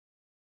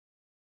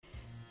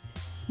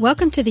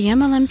Welcome to the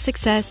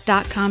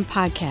MLMsuccess.com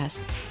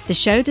podcast, the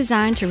show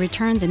designed to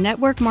return the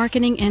network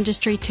marketing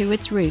industry to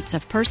its roots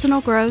of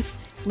personal growth,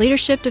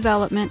 leadership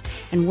development,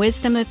 and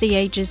wisdom of the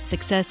ages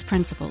success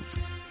principles.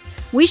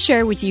 We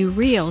share with you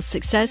real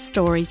success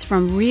stories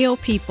from real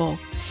people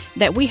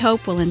that we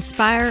hope will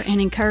inspire and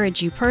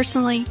encourage you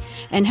personally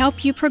and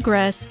help you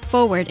progress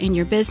forward in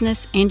your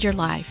business and your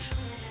life.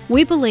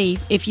 We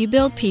believe if you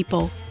build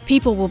people,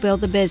 people will build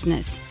the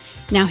business.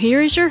 Now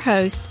here is your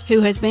host,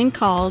 who has been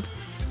called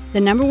the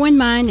number one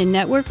mind in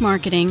network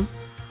marketing,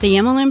 the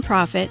MLM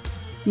Prophet,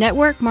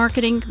 network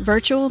marketing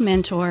virtual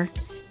mentor,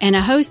 and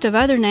a host of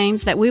other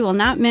names that we will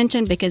not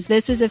mention because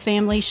this is a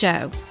family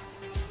show.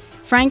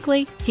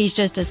 Frankly, he's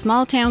just a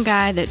small town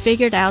guy that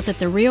figured out that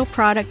the real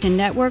product in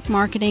network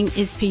marketing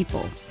is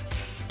people.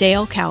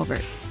 Dale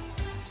Calvert.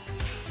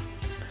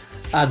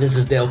 Hi, this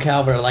is Dale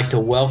Calvert. I'd like to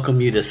welcome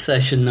you to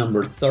session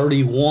number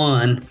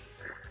 31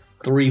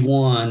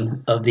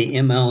 of the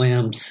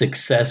MLM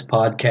Success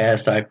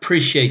Podcast. I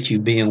appreciate you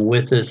being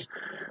with us.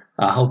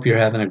 I hope you're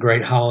having a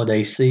great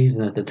holiday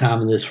season. At the time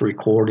of this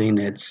recording,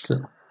 it's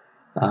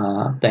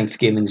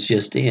Thanksgiving's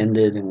just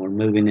ended and we're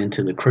moving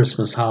into the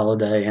Christmas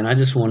holiday. And I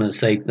just want to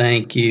say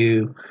thank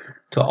you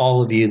to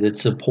all of you that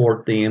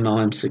support the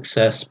MLM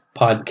Success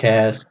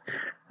Podcast,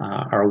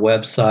 our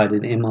website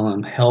at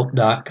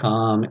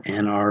mlmhelp.com,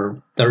 and our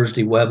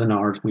Thursday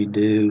webinars we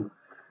do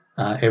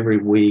every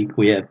week.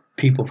 We have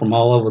people from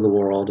all over the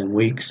world, and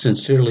we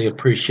sincerely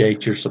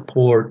appreciate your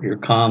support, your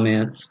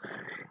comments,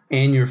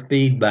 and your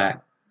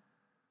feedback.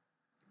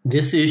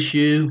 This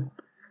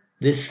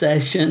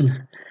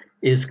session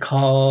is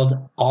called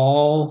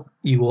All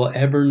You Will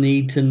Ever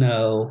Need to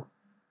Know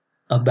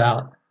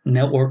About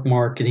Network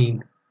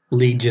Marketing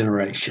Lead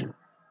Generation.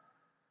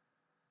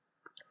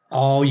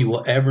 All you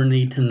will ever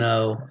need to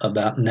know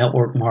about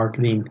network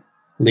marketing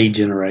lead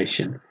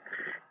generation.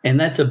 And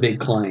that's a big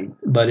claim,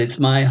 but it's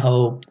my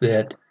hope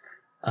that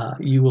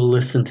you will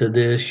listen to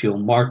this, you'll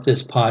mark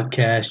this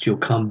podcast, you'll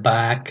come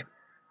back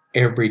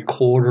every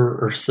quarter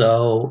or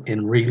so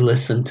and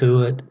re-listen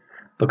to it,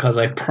 because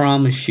I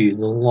promise you,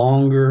 the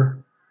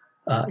longer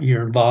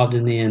you're involved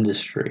in the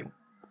industry,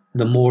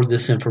 the more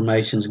this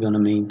information is going to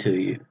mean to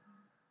you.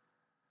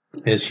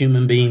 As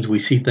human beings, we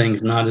see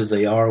things not as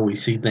they are, we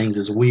see things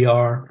as we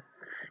are.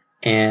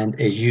 And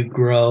as you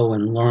grow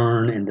and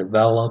learn and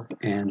develop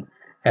and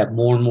have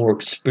more and more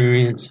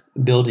experience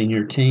building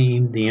your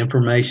team, the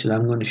information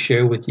I'm going to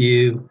share with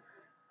you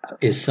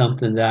is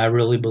something that I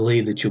really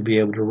believe that you'll be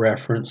able to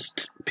reference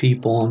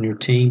people on your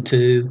team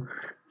to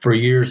for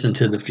years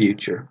into the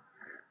future.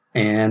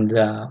 And,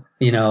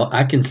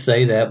 I can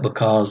say that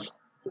because,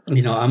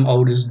 I'm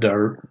old as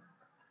dirt.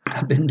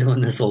 I've been doing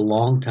this a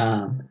long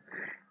time.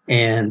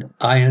 And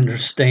I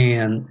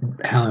understand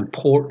how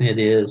important it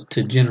is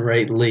to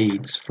generate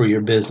leads for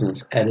your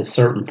business at a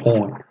certain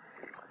point.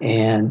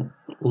 And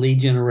lead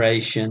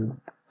generation,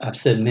 I've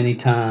said many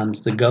times,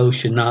 the goal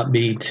should not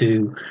be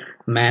to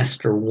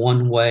master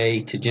one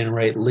way to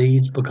generate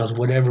leads, because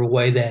whatever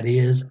way that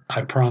is,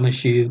 I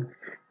promise you,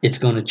 it's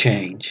going to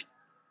change.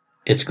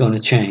 It's going to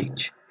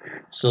change.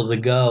 So the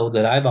goal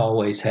that I've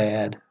always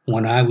had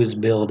when I was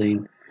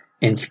building,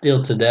 and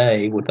still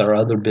today with our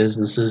other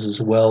businesses,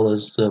 as well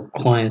as the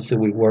clients that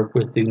we work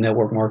with through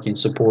network marketing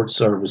support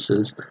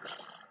services,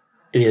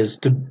 is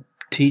to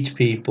teach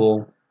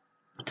people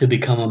to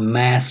become a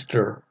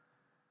master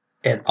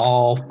at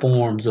all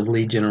forms of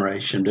lead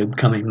generation, to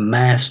become a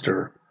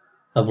master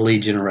of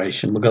lead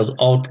generation, because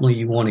ultimately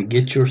you want to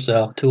get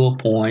yourself to a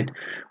point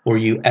where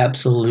you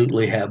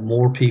absolutely have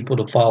more people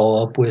to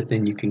follow up with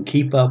than you can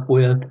keep up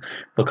with,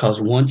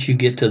 because once you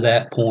get to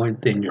that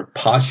point, then your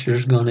posture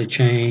is going to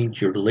change,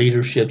 your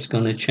leadership's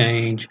going to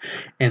change,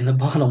 and the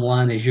bottom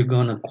line is you're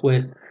going to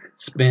quit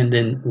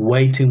spending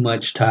way too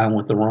much time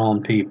with the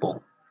wrong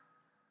people.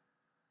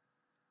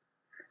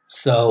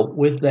 So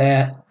with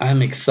that,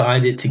 I'm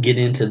excited to get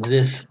into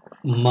this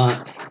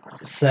month's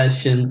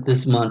session,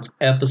 this month's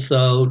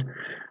episode.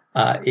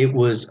 It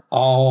was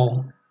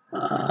all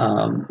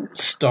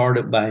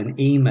started by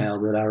an email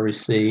that I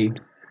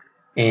received.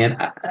 And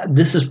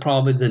this is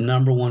probably the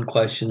number one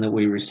question that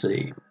we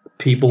receive.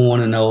 People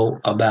want to know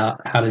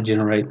about how to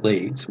generate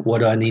leads.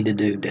 What do I need to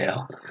do,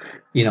 Dale?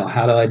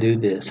 How do I do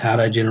this? How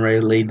do I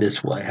generate a lead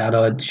this way?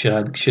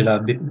 Should I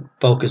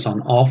focus on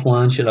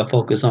offline? Should I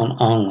focus on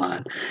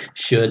online?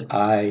 Should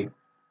I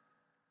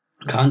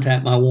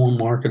contact my warm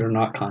market or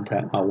not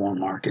contact my warm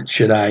market?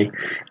 Should I,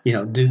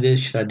 do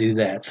this? Should I do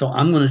that? So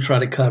I'm going to try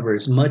to cover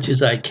as much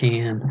as I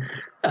can.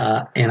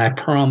 And I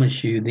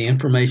promise you, the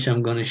information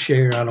I'm going to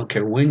share, I don't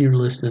care when you're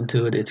listening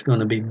to it, it's going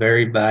to be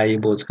very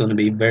valuable. It's going to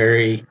be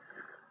very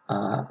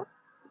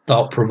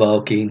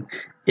thought-provoking.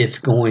 It's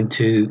going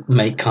to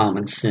make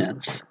common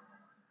sense.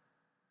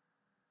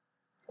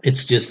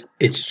 It's just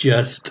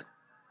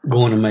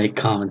going to make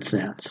common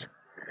sense.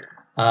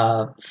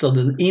 So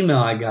the email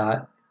I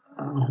got,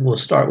 we'll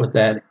start with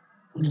that.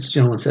 This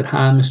gentleman said,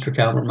 "Hi, Mr.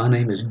 Calvert. My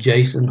name is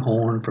Jason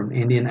Horn from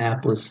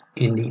Indianapolis,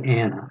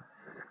 Indiana.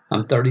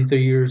 I'm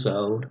 33 years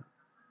old.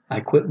 I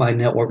quit my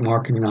network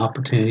marketing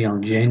opportunity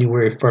on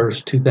January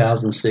 1st,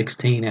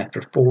 2016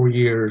 after 4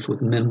 years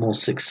with minimal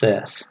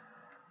success.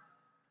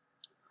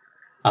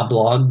 I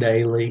blogged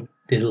daily,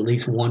 did at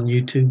least one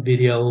YouTube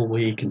video a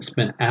week, and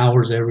spent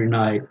hours every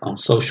night on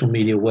social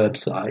media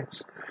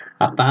websites.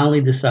 I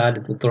finally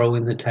decided to throw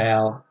in the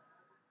towel.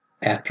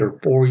 After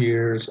 4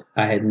 years,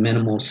 I had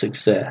minimal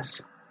success.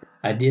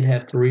 I did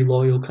have 3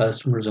 loyal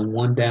customers and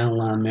 1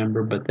 downline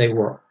member, but they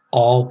were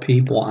all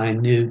people I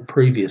knew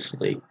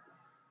previously.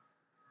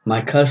 My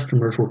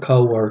customers were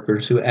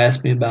coworkers who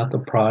asked me about the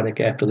product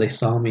after they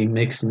saw me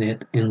mixing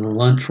it in the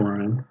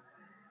lunchroom,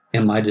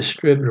 and my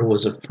distributor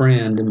was a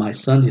friend in my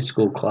Sunday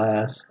school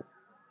class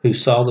who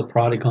saw the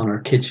product on our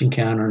kitchen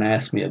counter and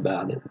asked me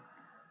about it.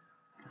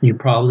 You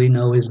probably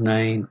know his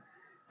name,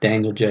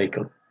 Daniel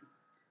Jacob.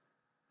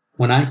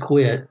 When I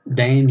quit,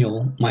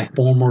 Daniel, my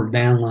former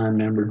downline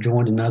member,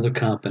 joined another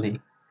company.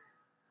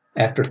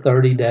 After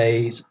 30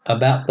 days,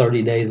 about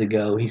 30 days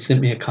ago, he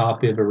sent me a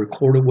copy of a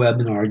recorded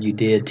webinar you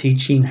did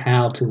teaching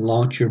how to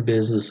launch your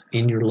business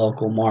in your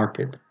local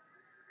market.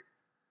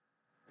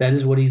 That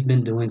is what he's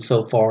been doing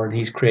so far, and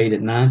he's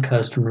created 9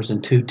 customers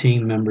and 2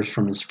 team members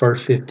from his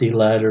first 50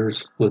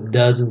 letters, with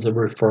dozens of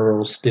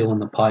referrals still in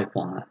the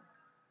pipeline.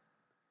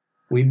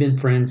 We've been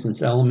friends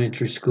since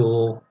elementary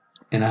school,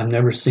 and I've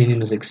never seen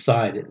him as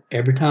excited.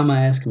 Every time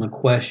I ask him a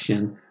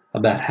question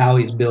about how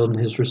he's building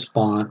his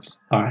response,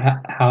 or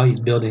how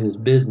he's building his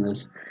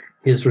business,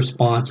 his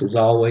response has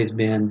always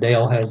been,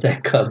 Dale has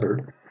that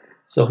covered.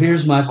 So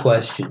here's my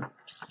question.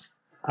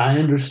 I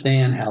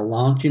understand how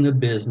launching a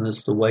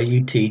business the way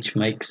you teach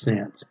makes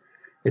sense,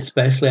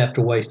 especially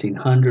after wasting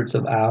hundreds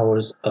of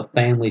hours of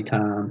family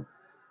time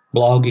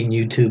blogging,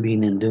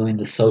 YouTubing, and doing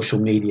the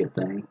social media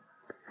thing.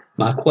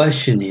 My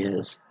question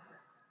is,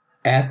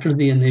 after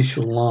the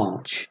initial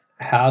launch,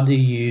 how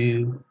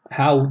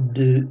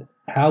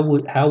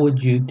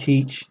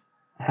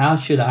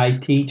should I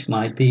teach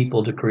my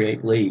people to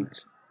create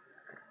leads?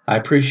 I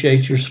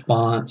appreciate your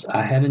response.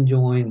 I haven't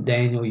joined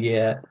Daniel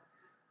yet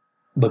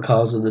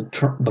because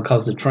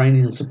the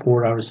training and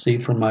support I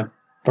received from my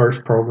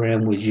first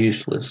program was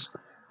useless.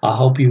 I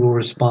hope you will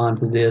respond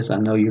to this. I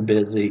know you're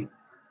busy.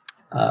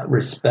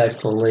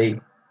 Respectfully,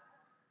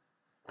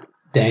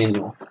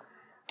 Daniel.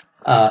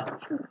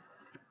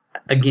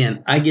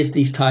 Again, I get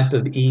these type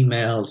of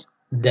emails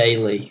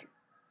daily,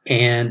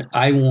 and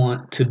I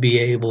want to be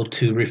able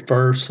to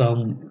refer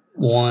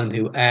someone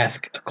who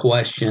asks a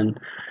question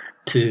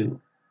to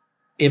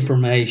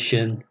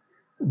information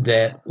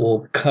that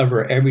will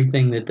cover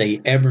everything that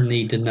they ever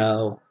need to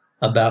know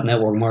about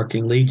network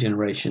marketing lead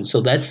generation.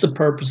 So that's the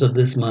purpose of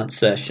this month's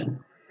session.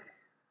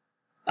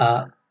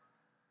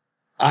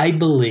 I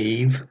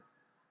believe,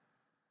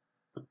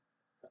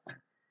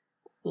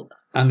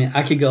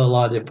 I could go a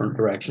lot of different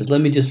directions.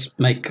 Let me just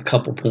make a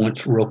couple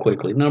points real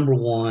quickly. Number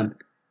one,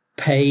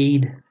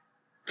 paid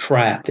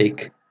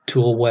traffic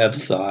to a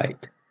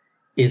website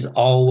is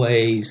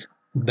always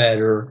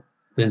better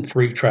than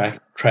free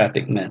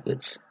traffic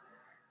methods.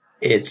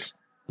 It's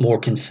more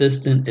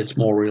consistent, it's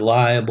more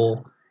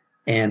reliable,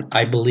 and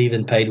I believe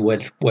in paid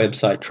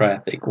website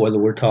traffic, whether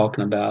we're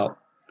talking about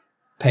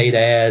paid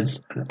ads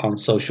on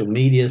social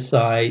media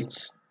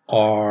sites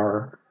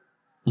or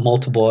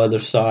multiple other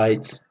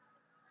sites.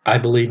 I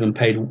believe in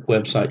paid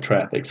website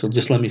traffic. So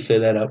just let me say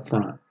that up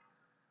front.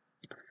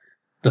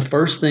 The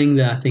first thing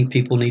that I think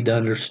people need to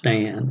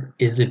understand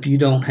is if you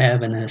don't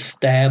have an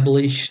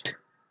established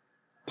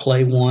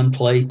play 1,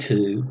 play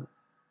 2,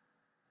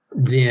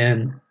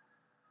 then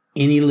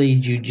any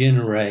lead you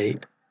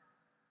generate,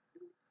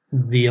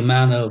 the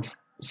amount of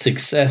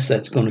success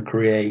that's going to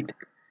create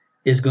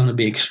is going to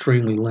be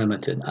extremely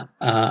limited.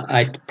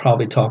 I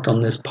probably talked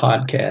on this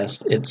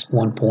podcast at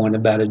one point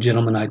about a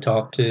gentleman I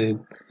talked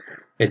to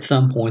at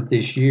some point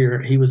this year.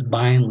 He was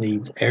buying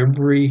leads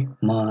every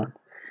month,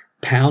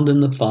 pounding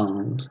the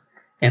phones.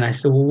 And I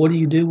said, well, what do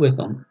you do with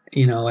them?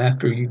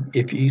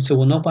 If you said,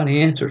 well,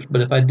 nobody answers,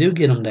 but if I do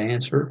get them to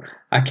answer,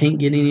 I can't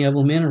get any of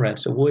them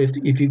interested. Well,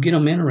 if you get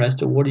them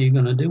interested, what are you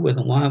going to do with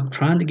them? Well, I'm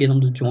trying to get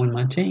them to join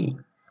my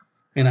team.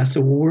 And I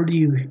said, well, where do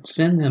you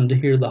send them to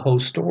hear the whole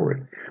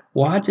story?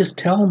 Well, I just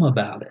tell them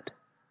about it.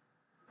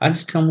 I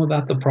just tell them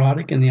about the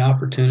product and the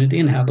opportunity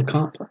and how the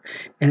complement.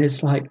 And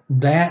it's like,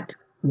 that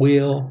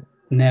will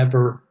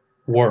never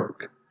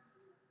work.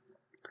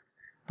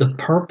 The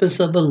purpose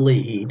of a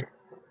lead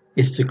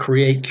is to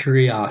create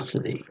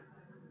curiosity.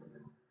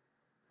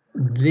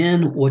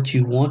 Then what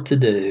you want to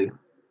do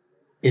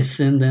is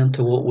send them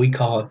to what we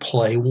call a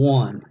play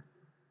 1.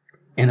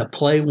 And a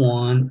play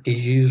 1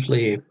 is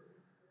usually a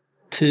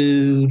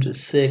 2 to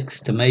 6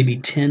 to maybe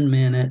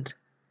 10-minute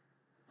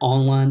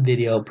online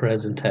video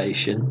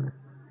presentation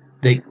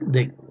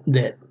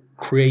that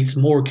creates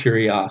more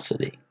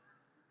curiosity.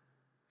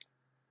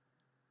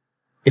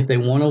 If they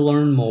want to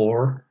learn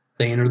more,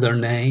 they enter their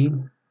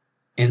name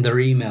and their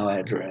email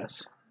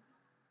address.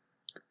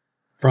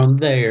 From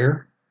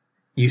there,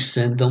 you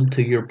send them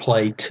to your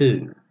play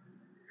 2.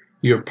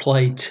 Your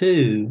play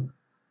 2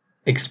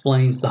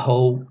 explains the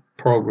whole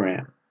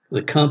program.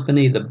 the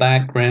company, the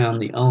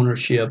background, the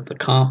ownership, the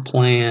comp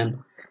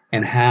plan,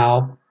 and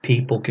how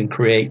people can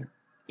create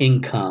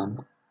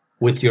income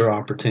with your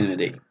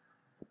opportunity.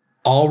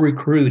 All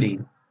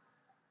recruiting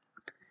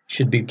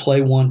should be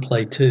play one,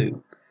 play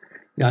two.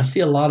 I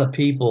see a lot of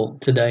people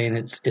today, and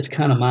it's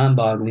kind of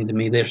mind-boggling to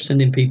me. They're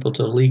sending people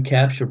to a lead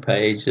capture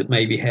page that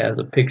maybe has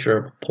a picture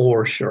of a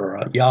Porsche or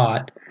a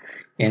yacht,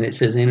 and it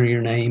says enter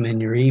your name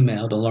and your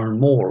email to learn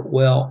more.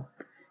 Well,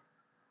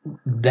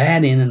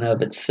 that in and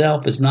of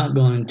itself is not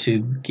going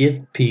to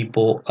give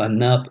people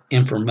enough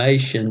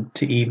information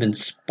to even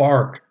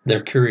spark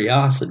their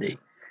curiosity.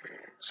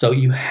 So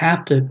you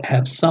have to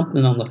have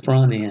something on the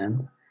front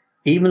end,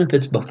 even if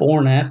it's before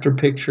and after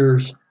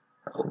pictures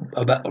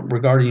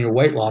regarding your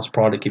weight loss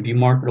product, if you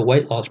market a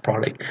weight loss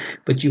product.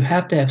 But you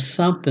have to have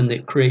something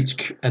that creates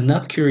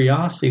enough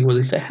curiosity where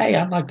they say, hey,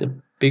 I'd like to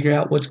figure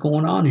out what's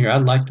going on here.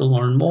 I'd like to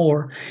learn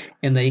more.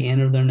 And they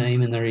enter their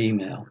name and their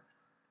email.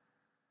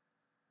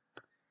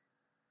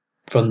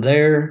 From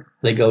there,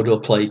 they go to a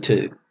play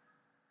two.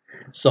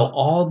 So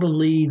all the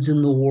leads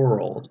in the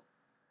world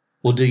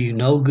will do you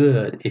no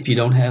good if you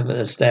don't have an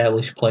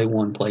established play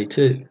one, play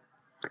two.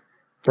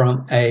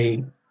 From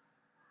a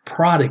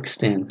product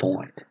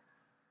standpoint,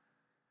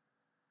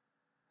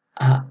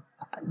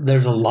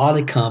 there's a lot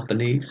of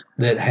companies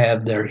that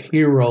have their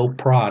hero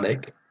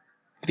product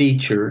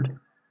featured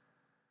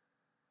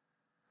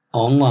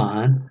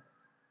online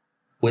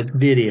with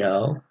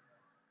video,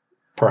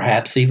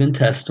 perhaps even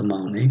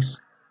testimonies.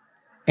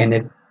 And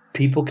if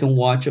people can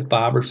watch a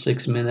 5 or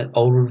 6 minute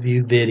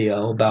overview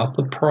video about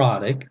the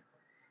product,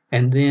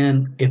 and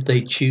then if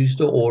they choose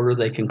to order,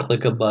 they can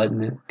click a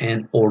button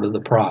and order the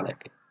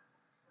product.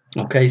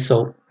 Okay,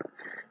 so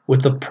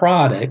with the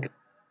product,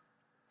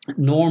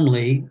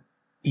 normally,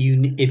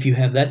 if you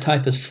have that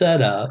type of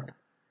setup,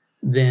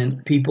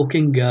 then people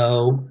can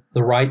go,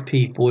 the right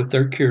people, if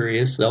they're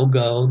curious, they'll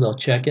go, they'll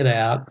check it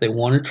out. If they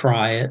want to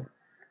try it,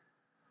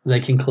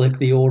 they can click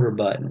the order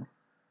button.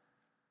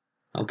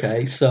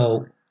 Okay,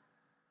 so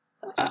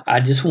I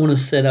just want to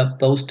set up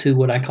those two,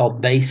 what I call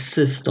base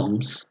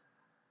systems,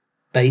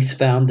 base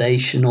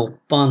foundational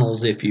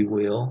funnels, if you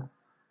will,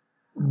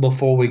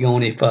 before we go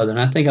any further. And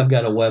I think I've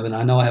got a webinar.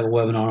 I know I have a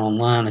webinar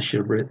online. I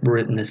should have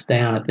written this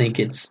down. I think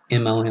it's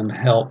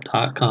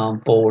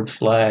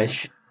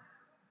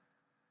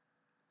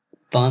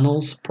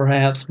mlmhelp.com/funnels,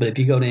 perhaps. But if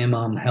you go to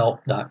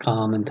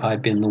mlmhelp.com and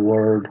type in the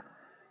word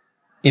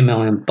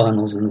MLM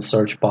funnels in the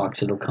search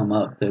box, it'll come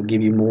up. They'll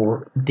give you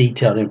more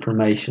detailed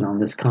information on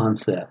this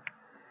concept.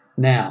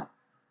 Now,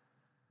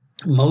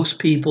 most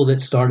people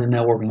that start in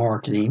network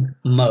marketing,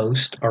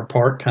 most are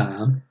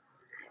part-time,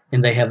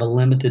 and they have a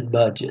limited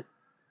budget.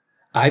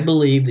 I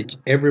believe that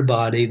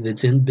everybody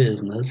that's in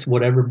business,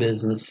 whatever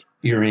business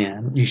you're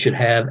in, you should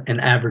have an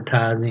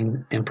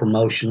advertising and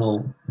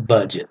promotional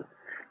budget.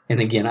 And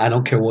again, I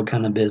don't care what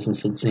kind of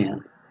business it's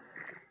in.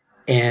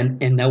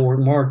 And in network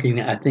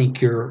marketing, I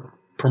think your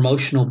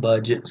promotional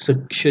budget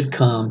should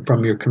come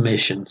from your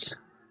commissions.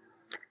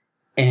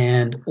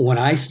 And when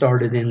I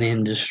started in the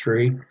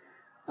industry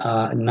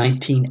in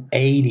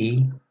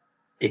 1980,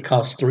 it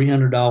cost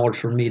 $300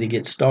 for me to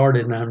get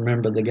started. And I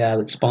remember the guy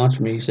that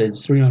sponsored me, he said,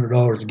 it's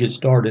 $300 to get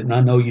started. And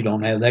I know you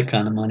don't have that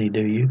kind of money,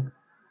 do you?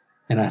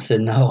 And I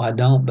said, no, I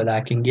don't, but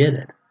I can get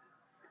it.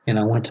 And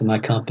I went to my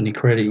company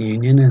credit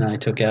union and I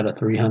took out a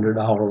 $300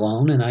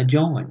 loan and I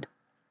joined.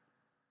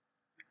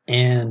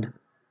 And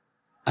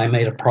I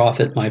made a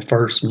profit my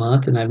first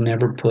month, and I've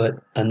never put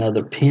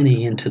another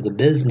penny into the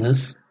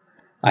business.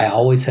 I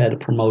always had a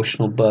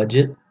promotional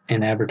budget,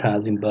 an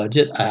advertising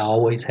budget. I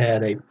always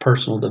had a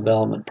personal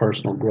development,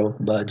 personal growth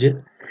budget,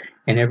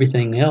 and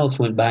everything else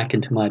went back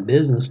into my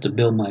business to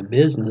build my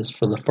business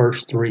for the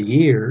first 3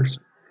 years.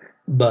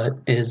 But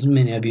as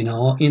many of you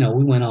know,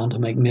 we went on to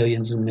make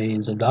millions and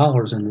millions of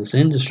dollars in this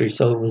industry,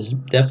 so it was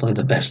definitely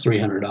the best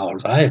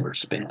 $300 I ever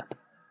spent.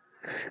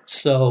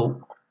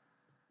 So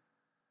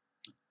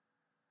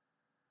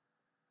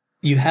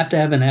you have to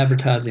have an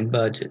advertising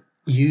budget.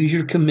 Use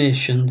your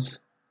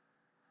commissions,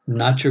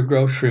 not your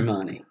grocery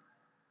money.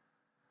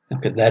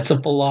 Okay, that's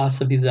a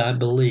philosophy that I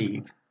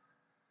believe.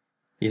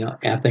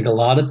 I think a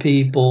lot of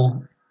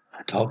people,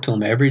 I talk to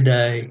them every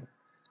day,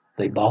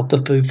 they bought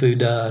the foo-foo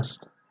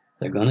dust,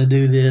 they're going to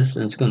do this,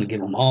 and it's going to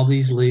give them all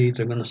these leads,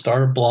 they're going to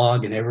start a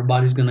blog, and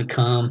everybody's going to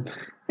come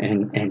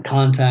and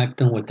contact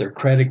them with their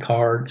credit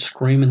card,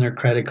 screaming their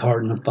credit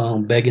card in the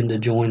phone, begging to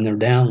join their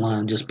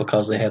downline just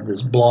because they have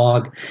this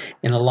blog,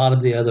 and a lot of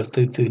the other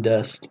foo-foo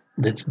dust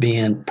that's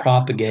being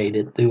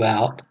propagated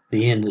throughout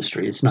the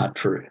industry. It's not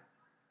true.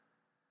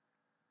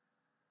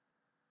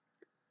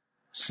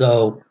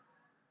 So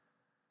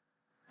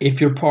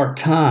if you're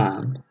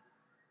part-time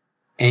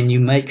and you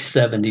make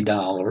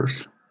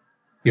 $70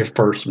 your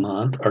first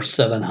month or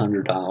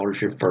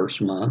 $700 your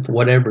first month,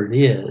 whatever it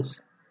is,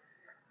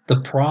 the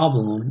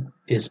problem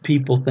is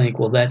people think,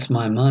 well, that's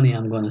my money,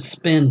 I'm going to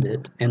spend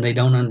it, and they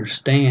don't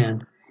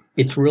understand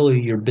it's really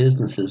your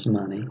business's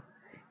money,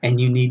 and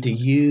you need to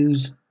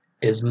use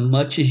as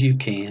much as you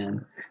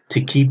can to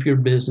keep your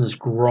business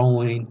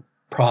growing,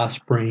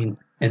 prospering,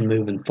 and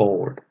moving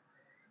forward.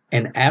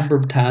 An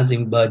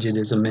advertising budget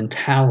is a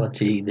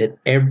mentality that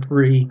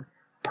every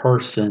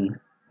person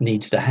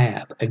needs to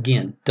have.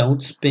 Again,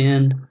 don't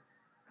spend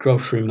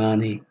grocery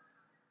money,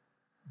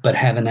 but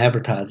have an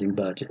advertising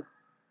budget.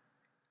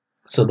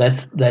 So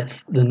that's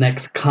the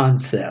next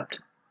concept.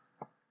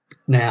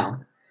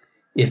 Now,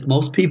 if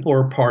most people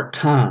are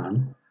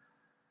part-time,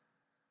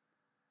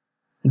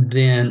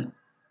 then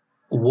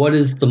what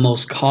is the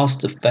most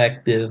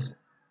cost-effective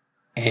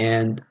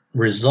and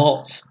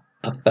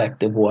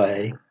results-effective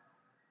way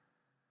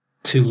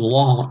to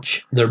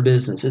launch their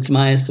business? It's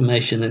my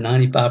estimation that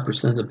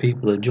 95% of the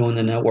people that join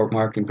the network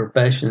marketing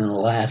profession in the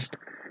last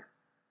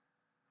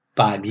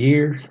 5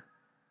 years,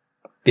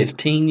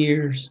 15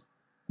 years,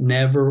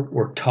 never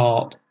were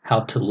taught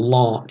how to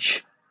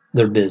launch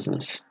their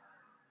business.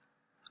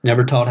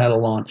 Never taught how to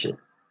launch it.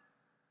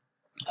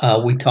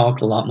 We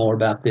talk a lot more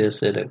about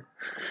this at a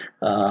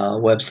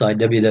website,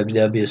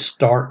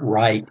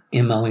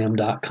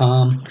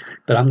 www.startrightmlm.com,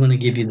 but I'm going to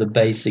give you the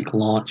basic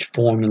launch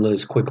formula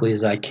as quickly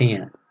as I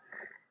can.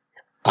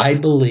 I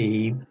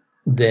believe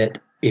that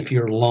if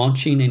you're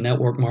launching a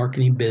network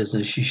marketing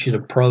business, you should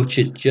approach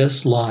it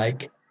just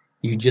like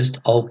you just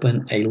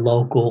open a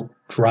local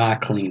dry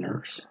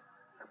cleaners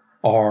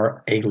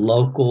or a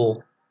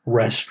local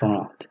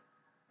restaurant,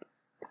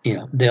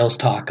 Dale's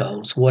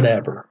Tacos,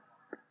 whatever.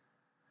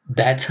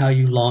 That's how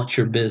you launch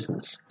your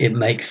business. It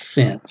makes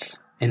sense.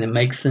 And it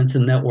makes sense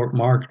in network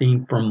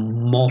marketing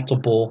from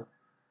multiple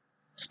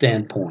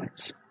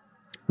standpoints.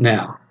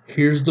 Now,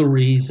 here's the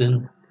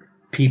reason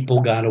people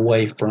got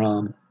away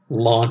from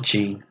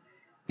launching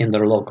in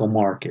their local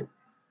market.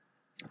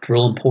 It's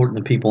real important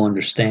that people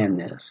understand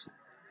this,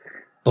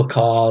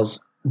 because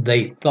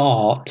they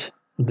thought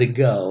the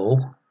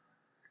goal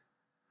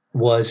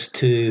was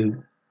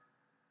to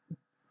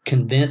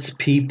convince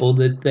people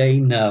that they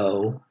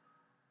know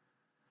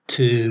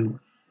to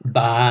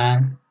buy,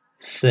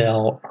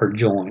 sell, or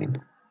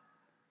join,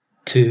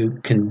 to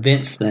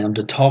convince them,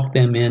 to talk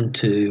them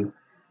into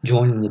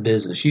joining the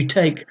business. You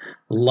take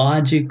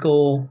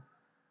logical,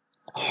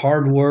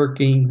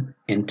 hardworking,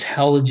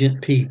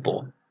 intelligent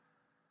people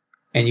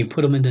and you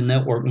put them into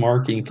network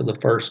marketing for the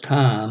first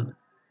time,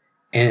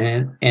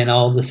 and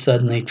all of a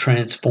sudden they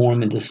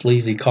transform into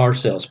sleazy car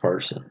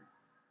salesperson.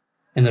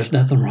 And there's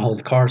nothing wrong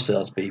with car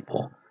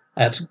salespeople.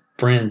 I have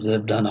friends that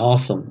have done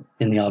awesome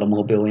in the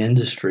automobile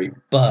industry,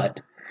 but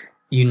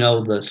you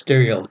know the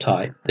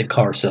stereotype that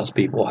car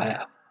salespeople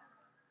have.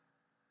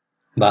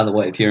 By the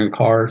way, if you're in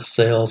car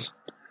sales,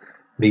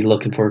 be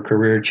looking for a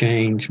career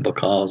change,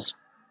 because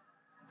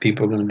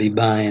people are going to be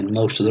buying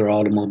most of their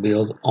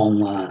automobiles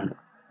online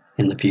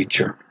in the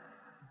future.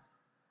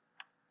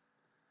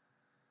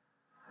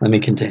 Let me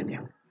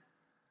continue.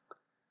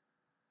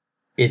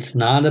 It's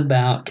not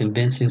about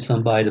convincing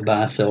somebody to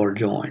buy, sell, or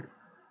join.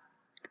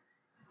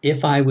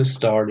 If I was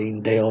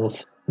starting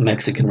Dale's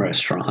Mexican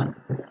restaurant,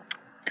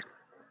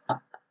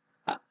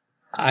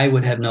 I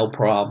would have no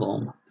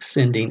problem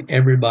sending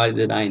everybody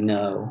that I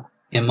know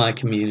in my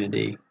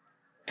community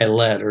a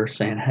letter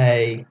saying,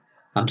 hey,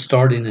 I'm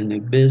starting a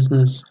new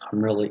business.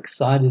 I'm really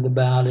excited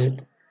about it.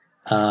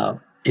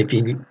 If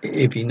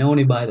you know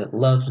anybody that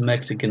loves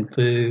Mexican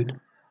food,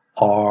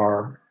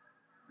 or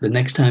the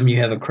next time you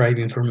have a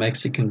craving for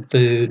Mexican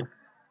food,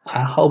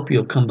 I hope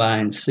you'll come by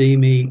and see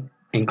me.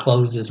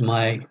 Enclosed is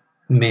my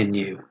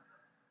menu.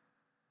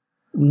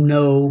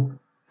 No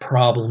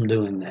problem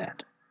doing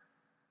that.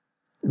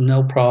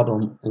 No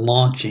problem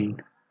launching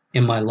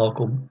in my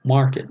local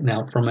market.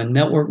 Now, from a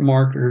network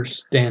marketer's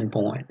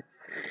standpoint,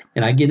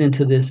 and I get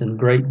into this in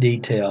great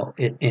detail,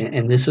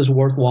 and this is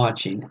worth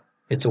watching.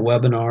 It's a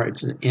webinar.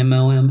 It's at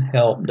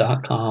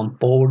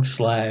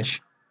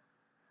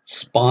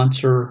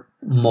mlmhelp.com/sponsor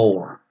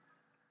more.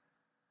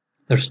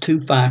 There's two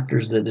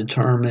factors that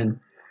determine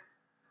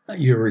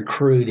your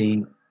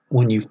recruiting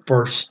when you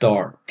first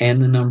start,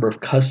 and the number of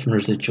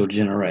customers that you'll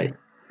generate.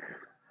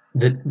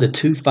 The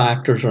two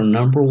factors are,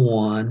 number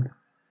one,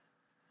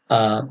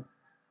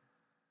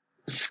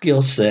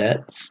 skill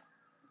sets,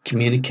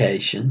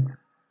 communication.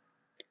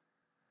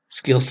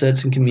 Skill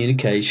sets and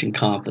communication,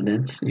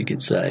 confidence, you could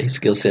say.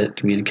 Skill set,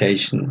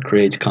 communication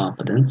creates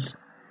confidence.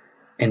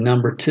 And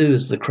number two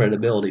is the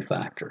credibility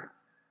factor.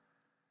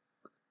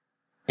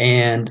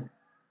 And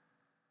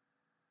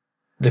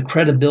the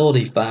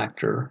credibility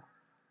factor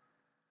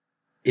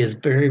is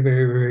very,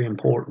 very, very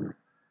important.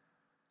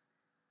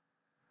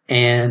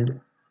 And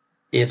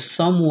if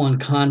someone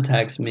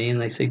contacts me and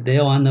they say,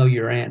 Dale, I know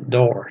your Aunt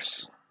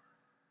Doris.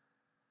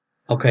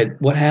 Okay,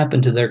 what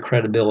happened to their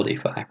credibility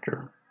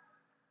factor?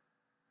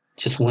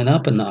 Just went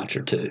up a notch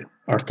or two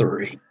or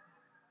three,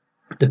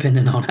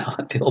 depending on how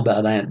I feel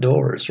about Aunt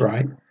Doris,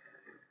 right?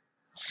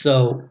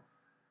 So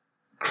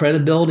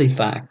credibility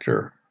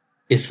factor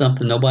is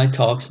something nobody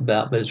talks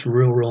about, but it's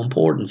real, real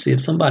important. See,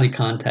 if somebody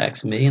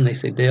contacts me and they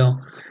say, Dale,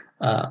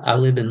 I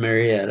live in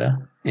Marietta,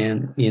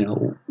 and,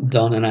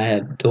 Dawn and I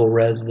have dual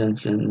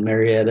residence in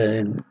Marietta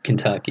in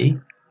Kentucky.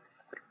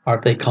 Or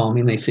if they call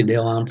me and they say,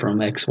 Dale, I'm from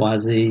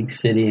XYZ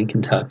city in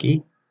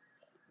Kentucky,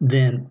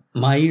 then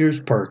my ears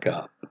perk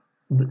up.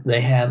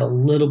 they have a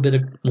little bit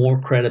of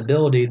more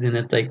credibility than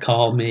if they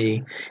call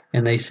me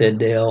and they said,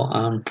 Dale,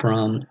 I'm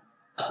from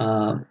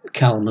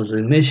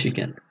Kalamazoo,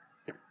 Michigan.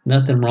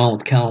 Nothing wrong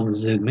with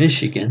Kalamazoo,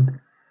 Michigan.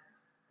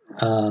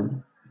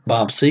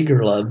 Bob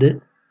Seger loved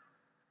it.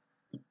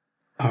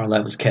 Or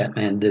that was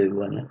Kathmandu,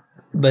 wasn't it?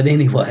 But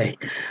anyway,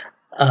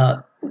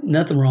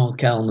 nothing wrong with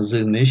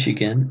Kalamazoo,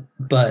 Michigan,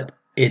 but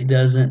it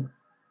doesn't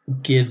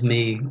give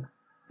me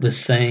the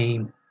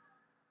same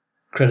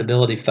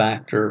credibility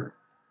factor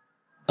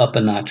up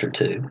a notch or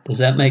two. Does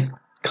that make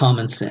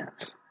common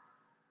sense?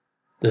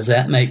 Does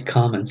that make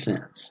common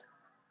sense?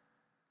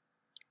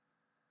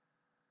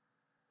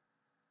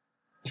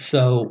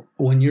 So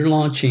when you're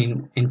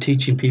launching and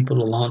teaching people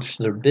to launch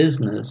their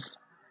business,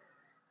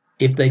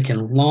 if they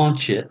can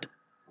launch it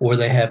where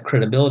they have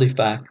credibility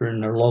factor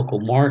in their local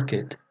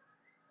market,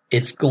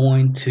 it's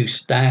going to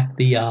stack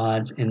the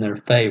odds in their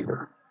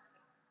favor.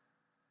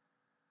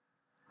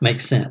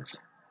 Makes sense.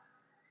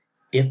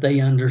 If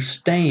they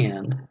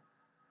understand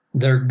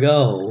their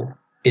goal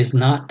is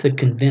not to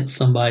convince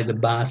somebody to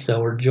buy,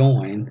 sell, or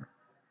join,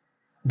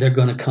 they're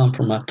going to come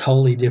from a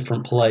totally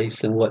different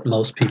place than what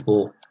most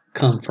people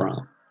come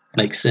from.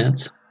 Makes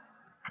sense?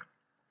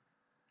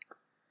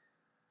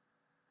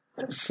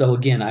 So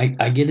again,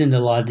 I get into a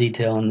lot of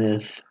detail on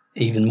this,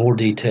 even more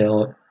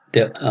detail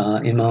at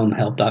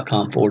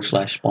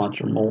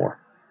MLMhelp.com/sponsor more.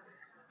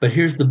 But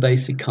here's the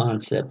basic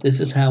concept. This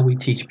is how we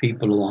teach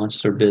people to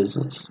launch their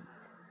business.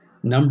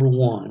 Number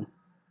one,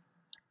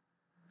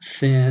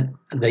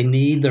 they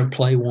need their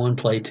play one,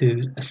 play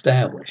two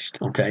established.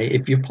 Okay,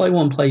 if your play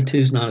one, play two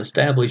is not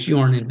established, you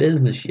aren't in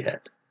business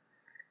yet.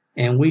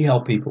 And we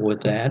help people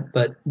with that,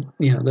 but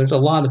there's a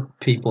lot of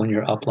people in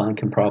your upline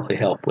can probably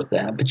help with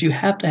that. But you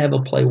have to have a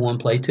play one,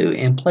 play two,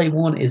 and play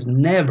one is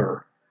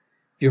never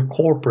your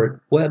corporate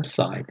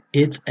website.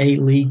 It's a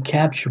lead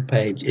capture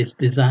page. It's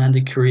designed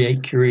to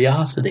create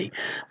curiosity.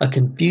 A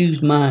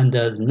confused mind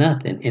does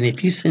nothing. And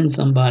if you send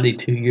somebody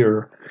to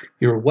your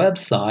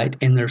website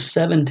and there's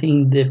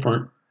 17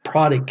 different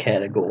product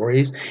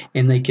categories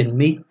and they can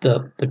meet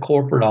the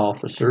corporate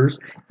officers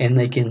and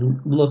they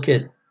can look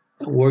at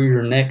where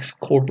your next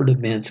corporate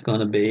event's going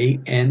to be,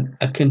 and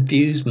a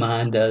confused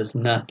mind does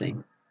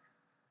nothing.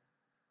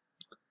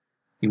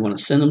 You want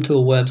to send them to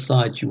a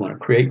website, you want to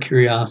create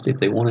curiosity. If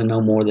they want to know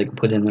more, they can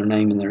put in their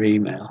name and their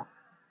email,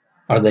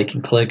 or they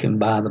can click and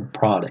buy the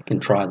product and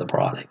try the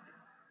product.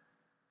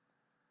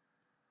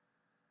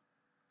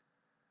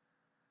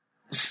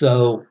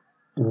 So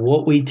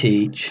what we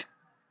teach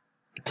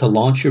to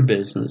launch your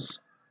business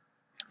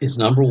is,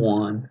 number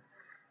one,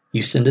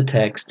 you send a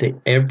text to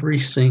every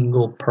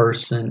single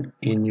person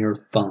in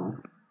your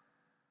phone.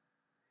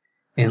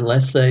 And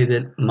let's say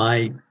that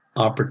my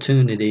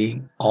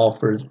opportunity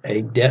offers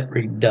a debt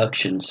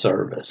reduction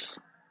service.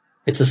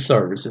 It's a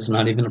service. It's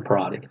not even a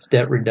product. It's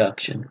debt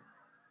reduction.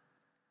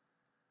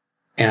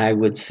 And I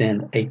would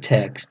send a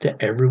text to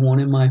everyone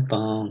in my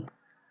phone.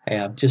 Hey,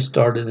 I've just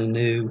started a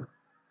new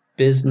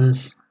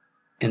business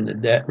in the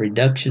debt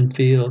reduction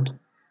field.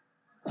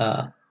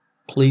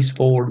 Please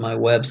forward my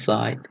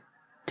website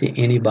to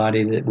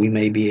anybody that we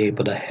may be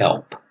able to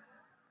help.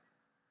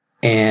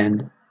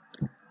 And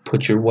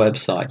put your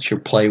website, your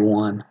Play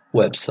One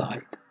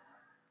website.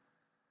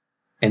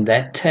 And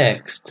that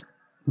text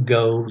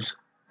goes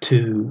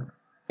to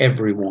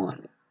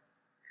everyone.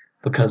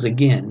 Because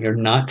again, you're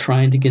not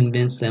trying to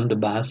convince them to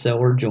buy, sell,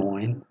 or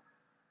join.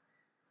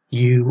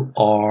 You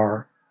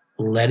are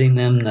letting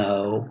them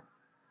know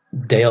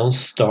Dale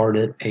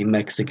started a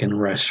Mexican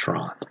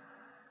restaurant.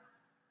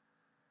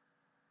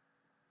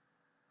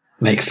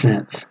 Makes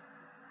sense.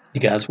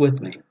 You guys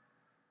with me?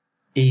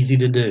 Easy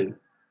to do.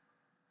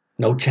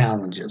 No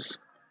challenges.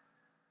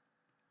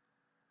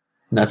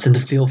 Nothing to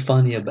feel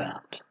funny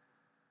about.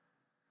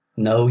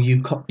 No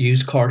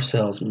used car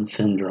salesman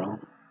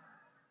syndrome.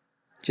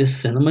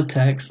 Just send them a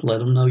text, let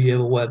them know you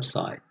have a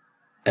website.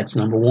 That's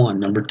number one.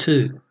 Number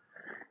two,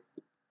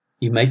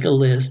 you make a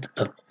list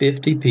of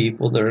 50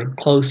 people that are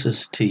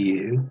closest to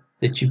you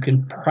that you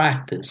can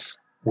practice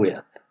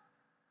with.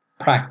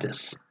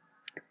 Practice.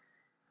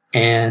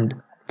 And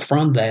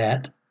from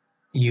that,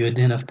 you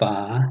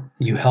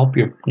help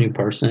your new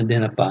person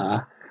identify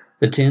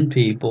the 10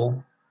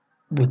 people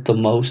with the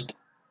most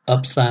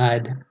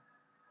upside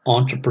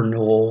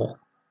entrepreneurial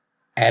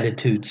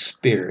attitude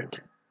spirit.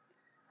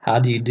 How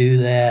do you do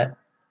that?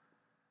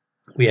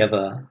 We have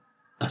a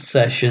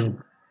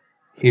session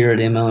here at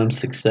MLM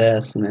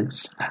Success, and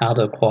it's how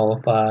to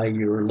qualify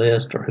your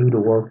list or who to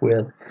work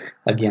with.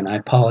 Again, I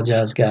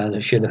apologize, guys. I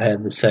should have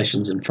had the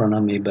sessions in front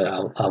of me, but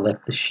I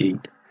left the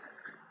sheet.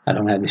 I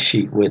don't have the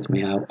sheet with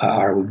me.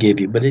 I will give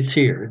you, but it's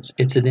here.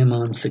 It's at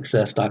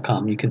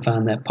MLMsuccess.com. You can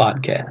find that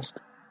podcast.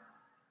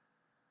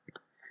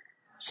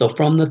 So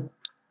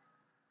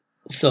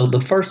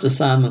the first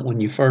assignment when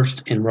you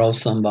first enroll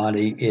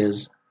somebody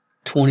is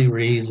 20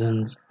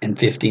 reasons and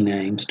 50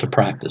 names to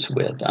practice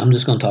with. I'm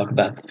just going to talk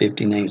about the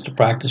 50 names to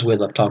practice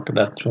with. I've talked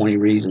about the 20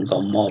 reasons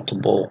on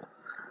multiple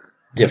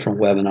different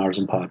webinars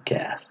and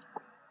podcasts.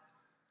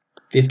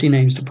 50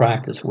 names to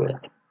practice with.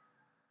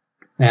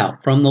 Now,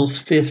 from those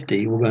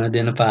 50, we're going to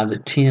identify the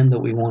 10 that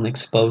we want to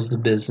expose the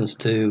business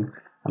to.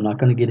 I'm not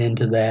going to get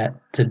into that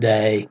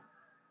today.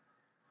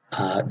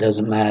 It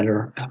doesn't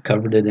matter. I've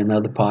covered it in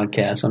other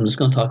podcasts. I'm just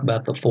going to talk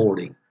about the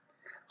 40.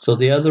 So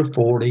the other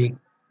 40,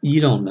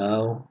 you don't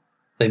know.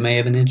 They may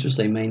have an interest,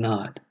 they may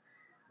not.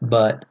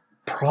 But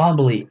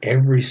probably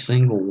every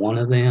single one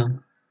of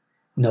them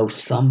knows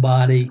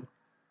somebody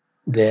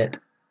that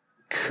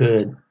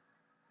could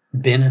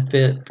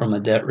benefit from a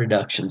debt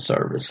reduction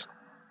service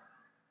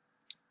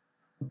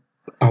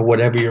or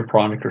whatever your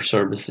product or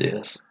service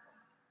is.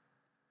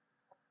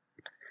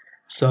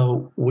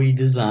 So we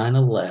design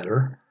a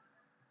letter,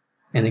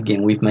 and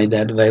again, we've made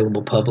that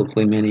available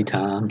publicly many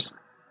times.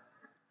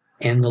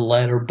 And the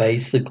letter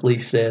basically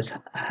says,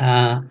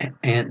 "Hi,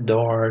 Aunt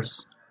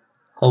Doris.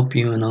 Hope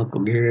you and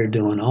Uncle Gary are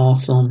doing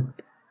awesome.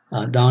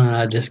 Don and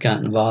I just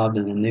got involved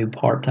in a new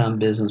part-time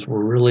business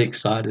we're really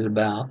excited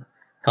about,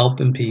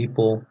 helping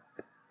people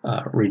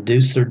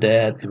reduce their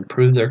debt,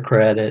 improve their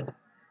credit.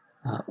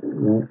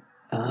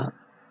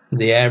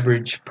 The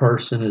average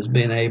person has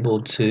been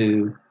able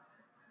to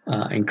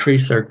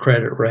increase their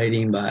credit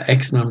rating by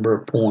X number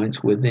of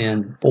points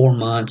within 4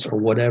 months," or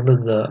whatever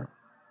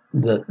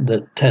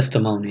the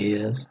testimony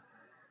is.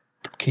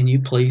 "Can you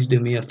please do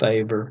me a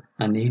favor?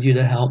 I need you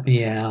to help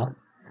me out.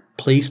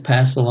 Please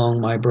pass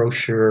along my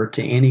brochure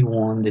to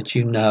anyone that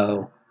you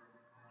know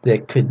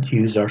that could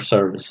use our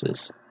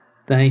services.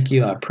 Thank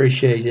you. I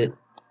appreciate it.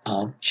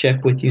 I'll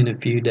check with you in a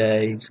few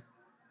days.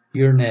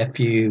 Your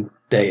nephew,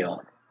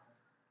 Dale."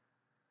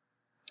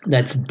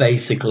 That's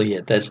basically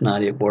it. That's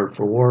not it word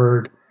for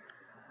word.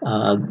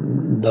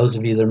 Those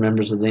of you that are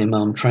members of the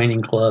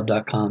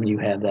MLMtrainingclub.com, you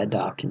have that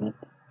document.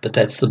 But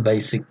that's the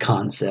basic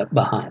concept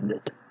behind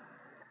it.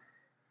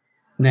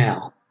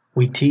 Now,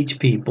 we teach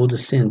people to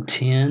send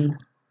 10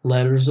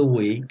 letters a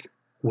week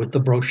with the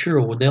brochure.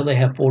 Well, now they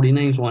have 40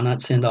 names. Why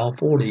not send all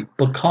 40?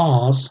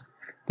 Because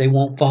they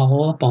won't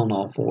follow up on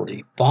all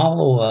 40.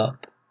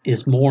 Follow-up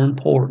is more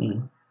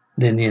important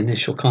than the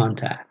initial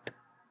contact.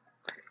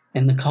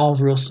 And the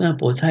call's real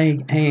simple. It's,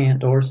 hey, Aunt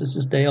Doris, this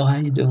is Dale. How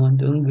you doing?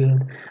 Doing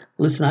good.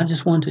 Listen, I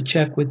just wanted to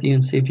check with you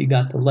and see if you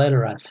got the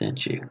letter I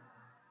sent you.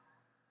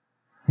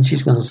 And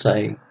she's going to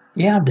say,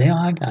 "Yeah, Dale,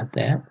 I got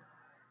that."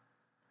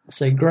 I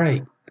say,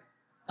 "Great.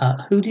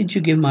 Who did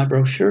you give my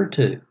brochure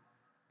to?"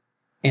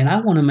 And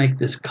I want to make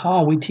this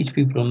call. We teach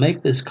people to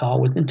make this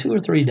call within 2 or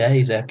 3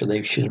 days after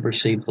they should have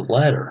received the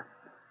letter.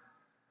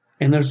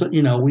 And there's,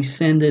 we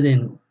send it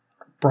in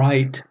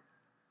bright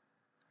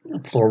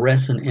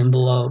fluorescent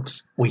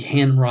envelopes. We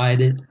handwrite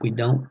it. We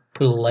don't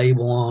put a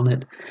label on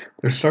it.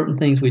 There's certain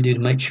things we do to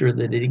make sure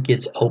that it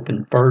gets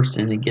open first,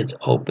 and it gets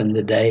open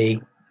the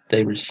day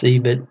they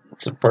receive it.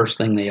 It's the first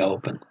thing they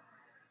open.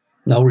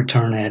 No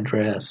return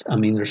address.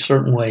 There's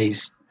certain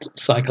ways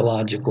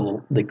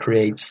psychological that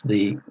creates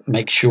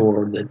make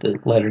sure that the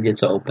letter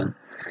gets open.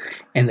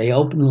 And they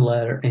open the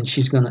letter, and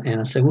and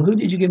I say, "Well, who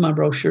did you give my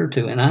brochure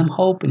to?" And I'm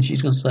hoping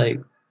she's going to say,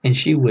 and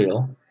she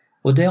will,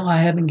 "Well, Dale, I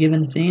haven't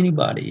given it to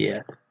anybody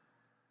yet."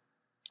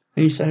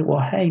 And you say, "Well,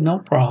 hey, no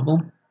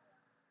problem.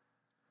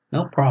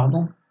 No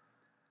problem."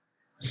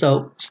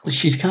 So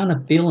she's kind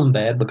of feeling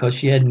bad because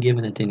she hadn't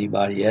given it to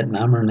anybody yet, and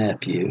I'm her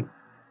nephew.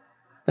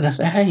 But I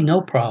say, "Hey,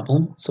 no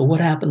problem." So what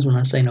happens when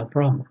I say no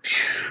problem?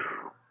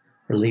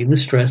 Relieve the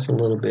stress a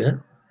little bit.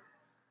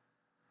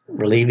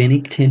 Relieve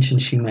any tension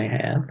she may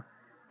have.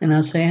 And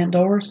I say, "Aunt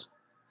Doris,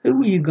 who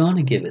were you going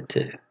to give it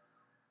to?"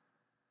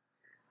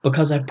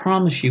 Because I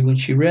promise you, when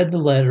she read the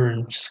letter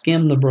and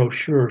skimmed the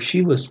brochure,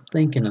 she was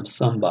thinking of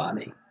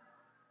somebody.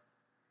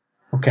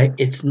 Okay,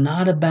 it's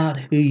not about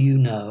who you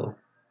know.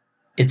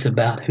 It's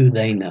about who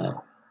they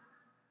know.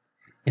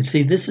 And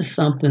see, this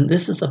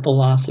is a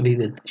philosophy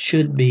that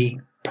should be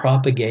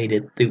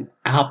propagated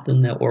throughout the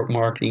network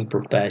marketing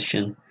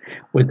profession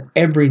with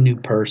every new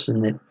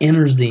person that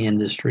enters the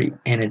industry,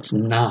 and it's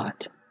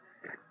not.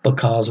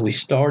 Because we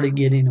started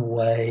getting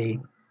away,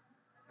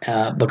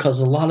 because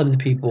a lot of the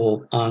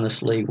people,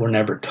 honestly, were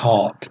never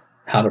taught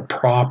how to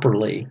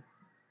properly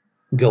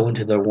go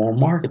into their warm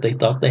market. They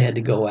thought they had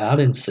to go out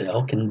and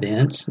sell,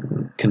 convince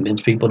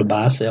people to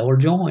buy, sell, or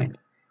join.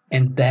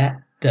 And that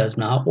does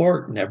not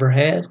work. Never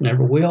has,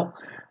 never will.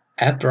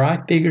 After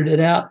I figured it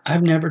out,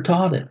 I've never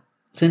taught it.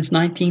 Since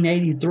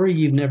 1983,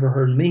 you've never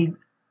heard me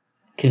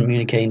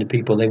communicating to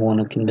people they want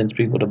to convince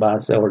people to buy,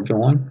 sell, or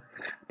join.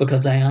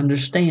 Because I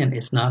understand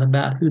it's not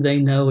about who they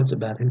know, it's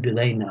about who do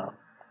they know.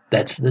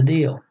 That's the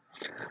deal.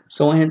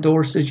 So Aunt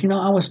Doris says,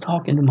 I was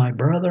talking to my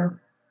brother,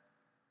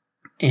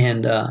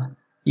 and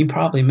you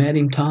probably met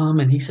him, Tom,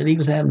 and he said he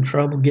was having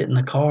trouble getting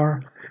a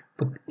car,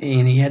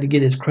 and he had to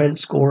get his credit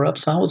score up,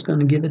 so I was going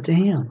to give it to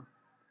him.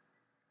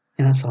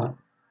 And I thought,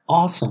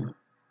 awesome.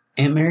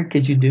 Aunt Mary,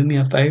 could you do me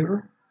a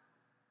favor?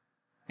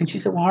 And she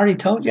said, well, I already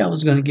told you I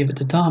was going to give it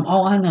to Tom.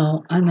 Oh, I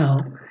know.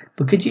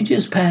 But could you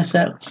just pass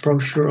that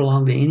brochure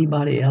along to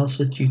anybody else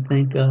that you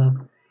think of?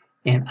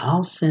 And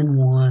I'll send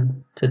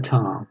one to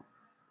Tom.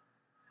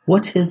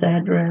 What's his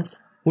address?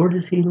 Where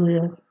does he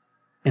live?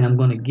 And I'm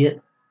going to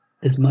get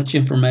as much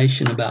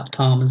information about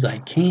Tom as I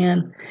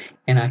can,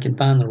 and I can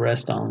find the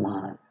rest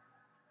online.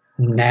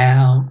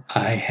 Now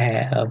I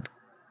have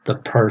the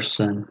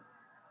person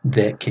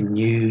that can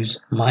use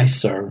my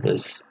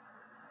service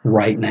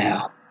right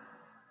now.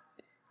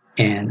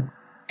 And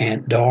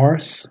Aunt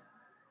Doris,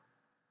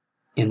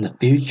 in the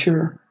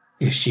future,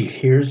 if she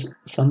hears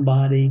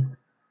somebody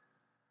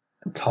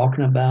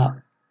talking about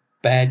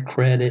bad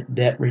credit,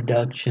 debt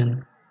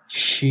reduction,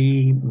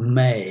 she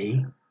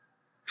may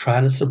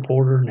try to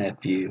support her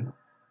nephew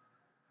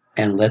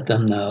and let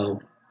them know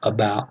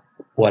about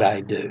what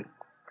I do.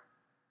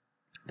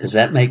 Does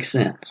that make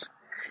sense?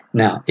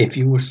 Now, if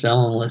you were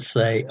selling, let's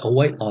say, a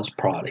weight loss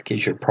product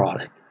is your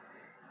product,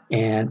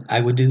 and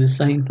I would do the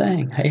same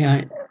thing.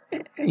 Hey,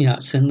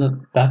 send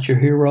about your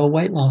hero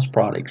weight loss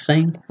product.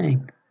 Same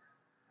thing.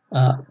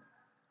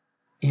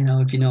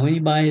 If you know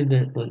anybody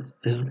that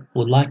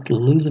would like to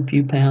lose a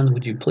few pounds,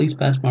 would you please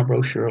pass my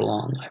brochure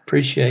along? I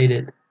appreciate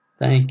it.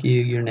 Thank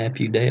you, your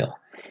nephew Dale.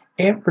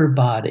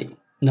 Everybody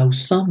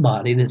knows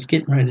somebody that's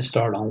getting ready to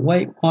start on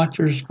Weight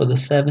Watchers for the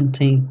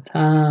 17th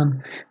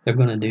time. They're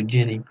going to do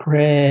Jenny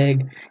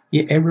Craig.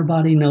 Yeah,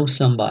 everybody knows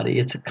somebody.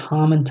 It's a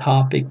common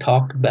topic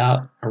talked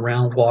about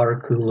around water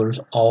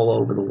coolers all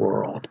over the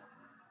world.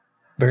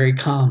 Very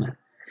common.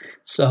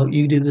 So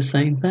you do the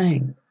same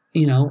thing.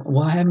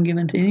 Well, I haven't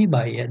given it to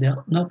anybody yet.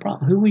 No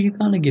problem. Who were you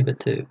going to give it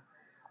to?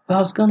 Well,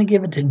 I was going to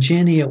give it to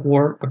Jenny at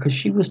work because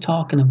she was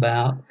talking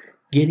about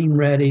getting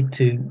ready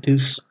to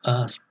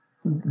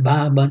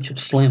buy a bunch of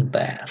Slim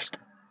Fast.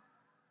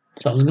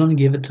 So I was going to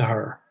give it to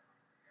her.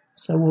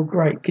 So, well,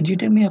 great. Could you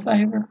do me a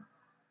favor?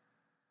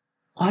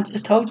 I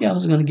just told you I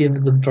was going to give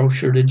the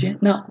brochure to Jenny.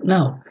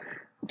 No.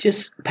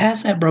 Just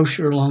pass that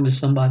brochure along to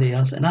somebody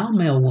else, and I'll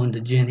mail one to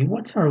Jenny.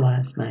 What's her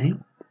last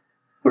name?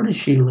 Where does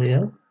she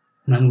live?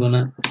 And I'm going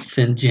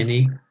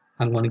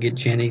to get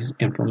Jenny's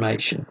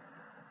information.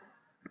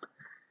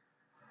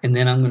 And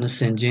then I'm going to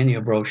send Jenny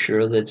a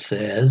brochure that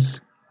says,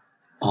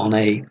 on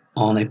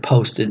a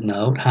post-it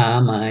note,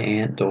 "Hi, my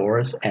Aunt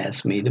Doris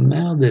asked me to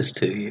mail this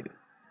to you.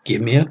 Give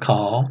me a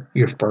call,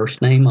 your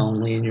first name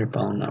only, and your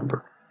phone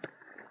number."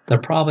 They're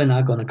probably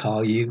not going to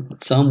call you.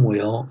 Some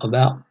will,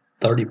 about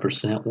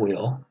 30%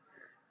 will.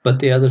 But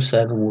the other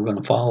 7 we're going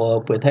to follow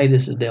up with, "Hey,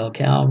 this is Dale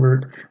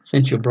Calvert.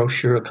 Sent you a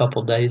brochure a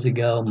couple days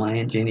ago. My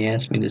Aunt Jenny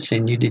asked me to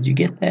send you. Did you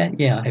get that?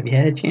 Yeah. Have you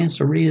had a chance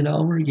to read it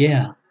over?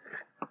 Yeah.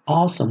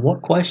 Awesome.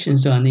 What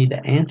questions do I need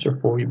to answer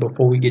for you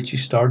before we get you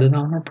started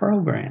on our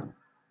program?"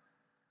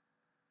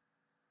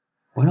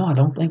 Well, I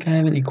don't think I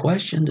have any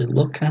questions. It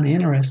looked kind of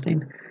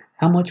interesting.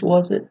 How much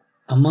was it?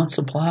 A month's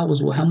supply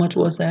how much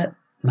was that?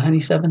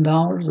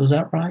 $97? Was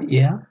that right?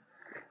 Yeah.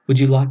 Would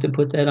you like to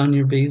put that on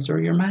your Visa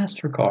or your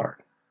MasterCard?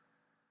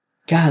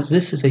 Guys,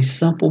 this is a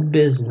simple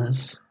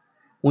business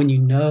when you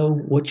know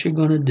what you're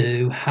going to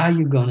do, how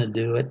you're going to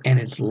do it, and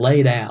it's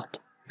laid out.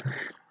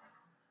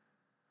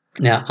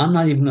 Now, I'm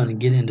not even going to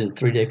get into the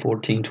 3-day,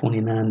 14,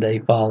 29-day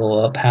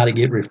follow-up, how to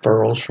get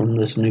referrals from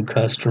this new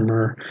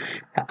customer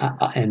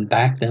and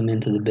back them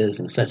into the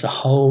business. That's a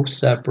whole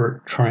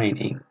separate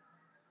training,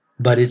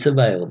 but it's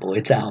available.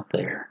 It's out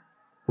there.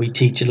 We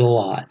teach it a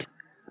lot.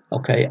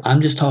 Okay,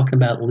 I'm just talking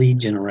about lead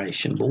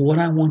generation. But what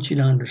I want you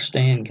to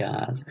understand,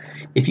 guys,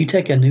 if you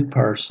take a new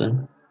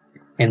person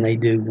and they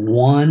do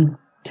one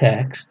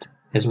text,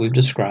 as we've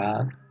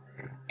described,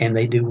 and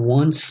they do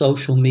one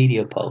social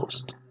media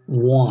post,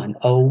 one,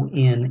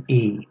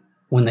 O-N-E,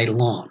 when they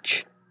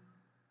launch.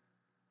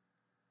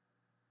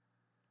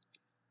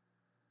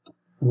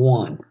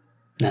 One.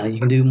 Now, you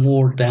can do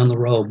more down the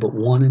road, but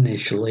one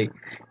initially.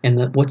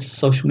 And what's the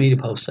social media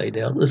post say,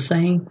 Dale? The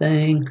same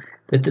thing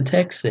that the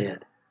text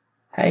said.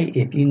 Hey,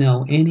 if you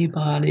know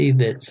anybody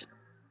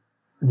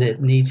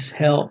that needs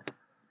help,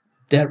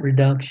 debt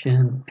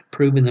reduction,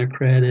 improving their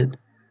credit,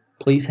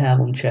 please have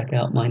them check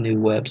out my new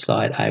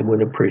website. I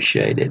would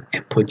appreciate it.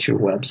 And put your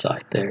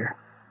website there.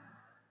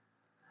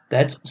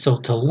 So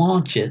to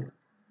launch it,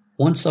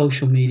 one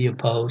social media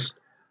post,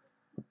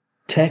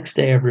 text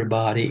to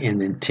everybody,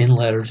 and then 10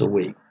 letters a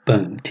week.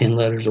 Boom, 10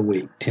 letters a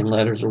week, 10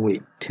 letters a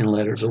week, 10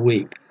 letters a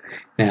week.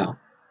 Now,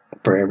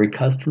 for every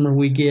customer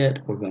we get,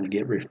 we're going to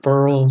get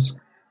referrals.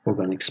 We're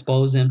going to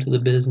expose them to the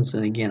business.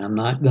 And again, I'm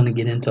not going to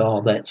get into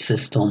all that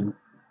system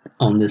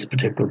on this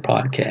particular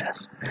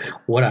podcast.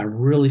 What I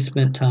really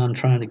spent time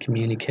trying to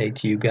communicate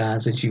to you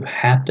guys is you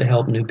have to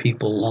help new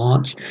people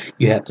launch.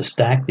 You have to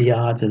stack the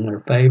odds in their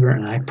favor.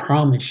 And I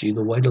promise you,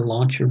 the way to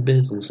launch your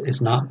business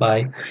is not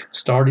by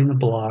starting a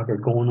blog or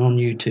going on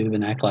YouTube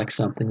and act like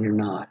something you're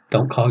not.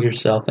 Don't call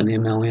yourself an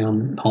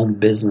MLM home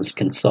business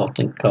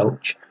consultant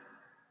coach.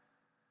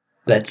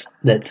 That's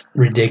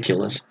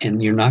ridiculous.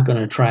 And you're not going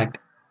to attract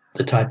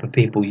the type of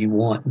people you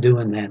want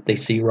doing that. They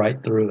see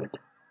right through it.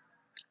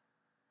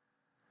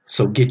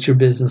 So get your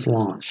business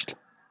launched.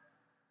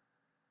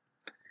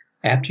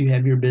 After you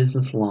have your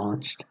business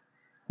launched,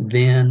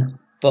 then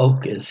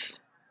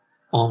focus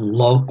on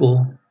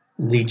local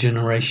lead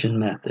generation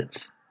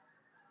methods.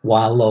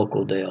 Why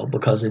local, Dale?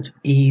 Because it's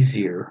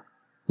easier.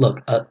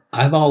 Look,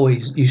 I've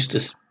always used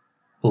to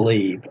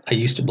believe. I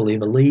used to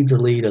believe a lead's a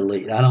lead, a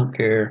lead. I don't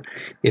care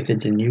if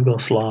it's in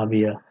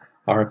Yugoslavia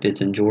or if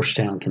it's in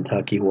Georgetown,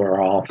 Kentucky, where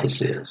our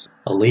office is.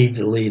 A lead's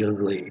a lead, a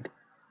lead.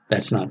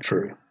 That's not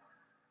true.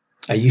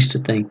 I used to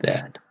think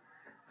that.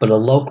 But a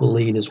local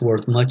lead is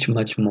worth much,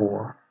 much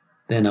more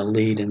than a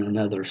lead in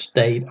another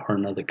state or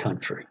another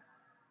country.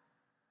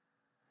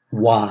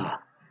 Why?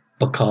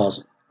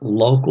 Because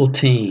local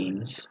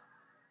teams,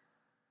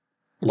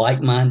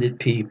 like-minded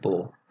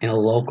people in a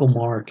local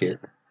market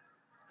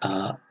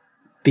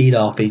feed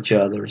off each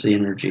other's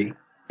energy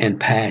and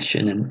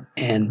passion,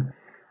 and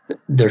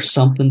there's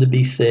something to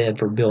be said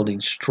for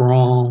building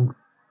strong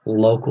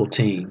local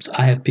teams.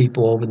 I have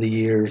people over the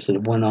years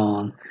that went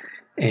on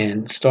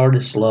and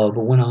started slow,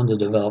 but went on to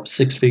develop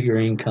six-figure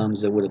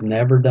incomes that would have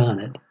never done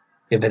it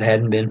if it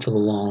hadn't been for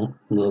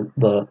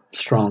the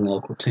strong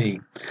local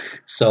team.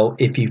 So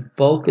if you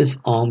focus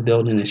on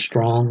building a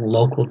strong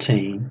local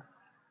team,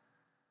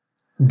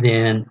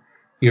 then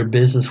your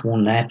business will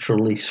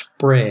naturally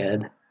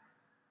spread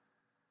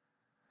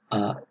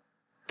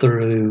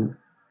through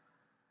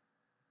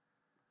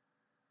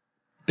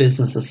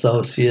business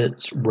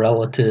associates,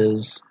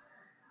 relatives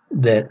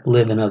that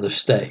live in other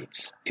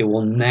states. It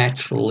will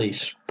naturally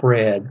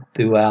spread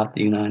throughout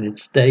the United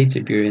States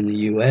if you're in the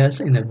U.S.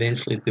 and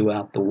eventually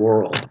throughout the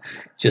world,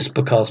 just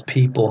because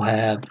people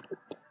have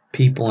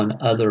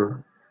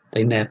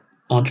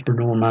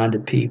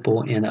entrepreneur-minded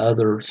people in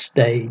other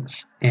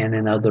states and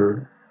in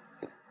other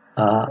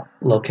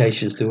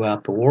locations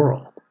throughout the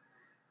world.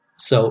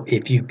 So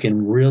if you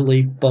can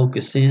really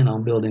focus in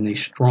on building a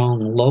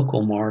strong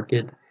local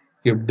market,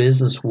 your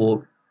business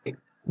will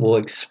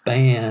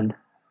expand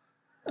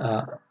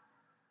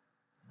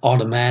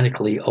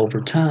automatically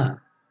over time.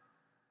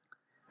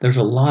 There's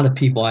a lot of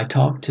people I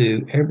talk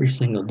to every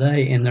single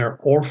day, and they're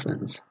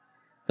orphans.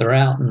 They're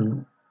out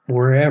in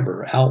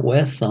wherever, out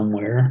west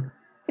somewhere,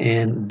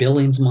 in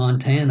Billings,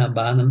 Montana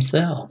by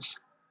themselves.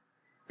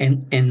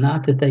 And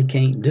not that they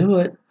can't do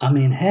it. I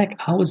mean, heck,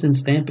 I was in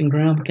Stamping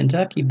Ground,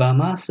 Kentucky by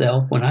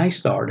myself when I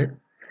started.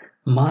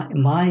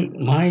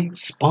 My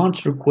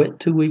sponsor quit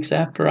 2 weeks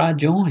after I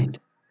joined.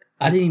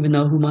 I didn't even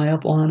know who my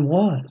upline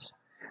was.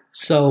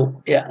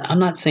 So yeah, I'm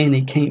not saying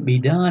it can't be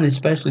done,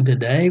 especially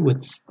today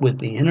with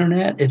the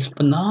internet. It's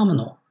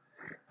phenomenal.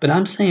 But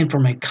I'm saying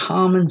from a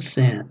common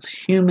sense,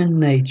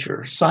 human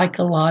nature,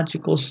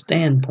 psychological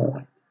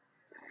standpoint,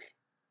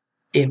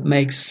 it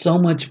makes so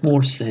much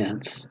more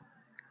sense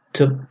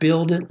to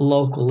build it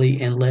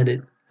locally and let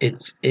it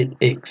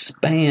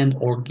expand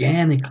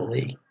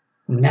organically,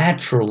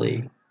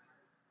 naturally,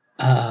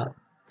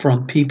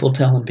 from people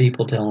telling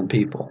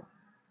people.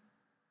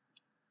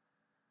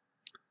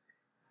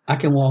 I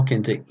can walk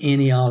into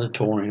any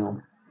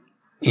auditorium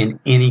in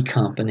any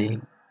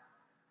company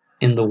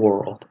in the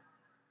world,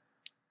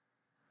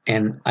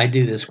 and I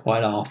do this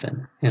quite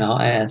often, and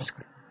I'll ask,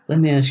 let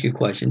me ask you a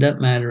question. It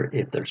doesn't matter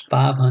if there's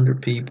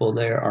 500 people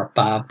there or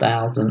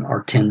 5,000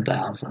 or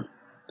 10,000.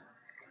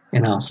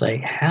 And I'll say,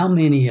 how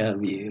many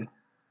of you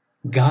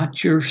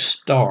got your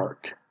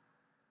start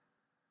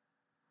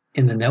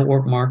in the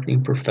network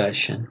marketing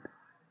profession?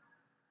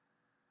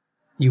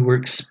 You were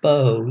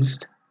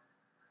exposed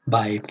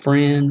by a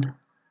friend,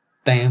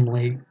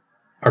 family,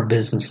 or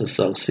business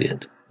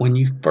associate. When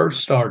you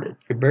first started,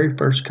 your very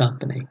first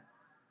company,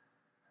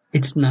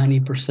 it's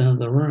 90% of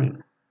the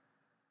room.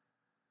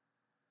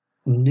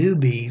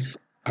 Newbies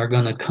are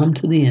going to come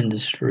to the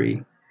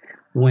industry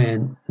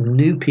when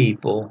new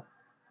people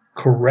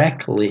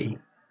correctly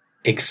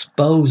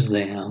expose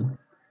them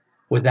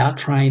without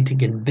trying to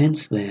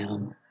convince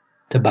them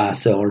to buy,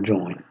 sell, or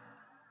join.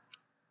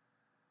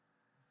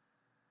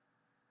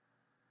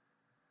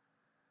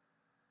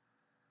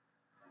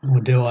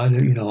 Well, Dale, I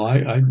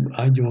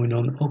joined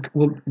on. Okay,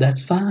 well,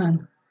 that's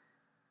fine.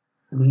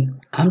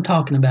 I'm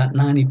talking about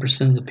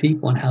 90% of the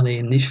people and how they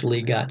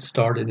initially got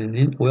started. And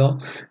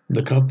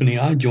the company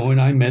I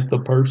joined, I met the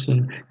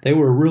person. They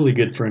were a really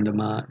good friend of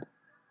mine.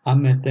 I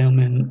met them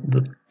in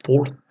the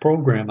 4th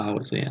program I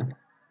was in.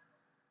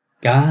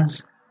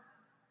 Guys,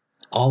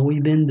 all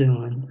we've been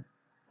doing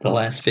the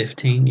last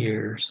 15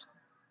 years,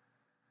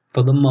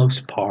 for the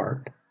most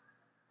part,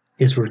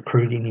 is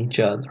recruiting each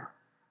other.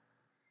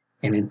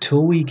 And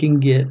until we can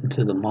get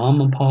into the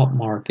mom and pop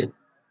market,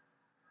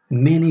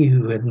 many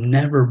who have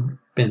never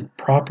been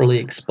properly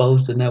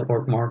exposed to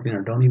network marketing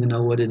or don't even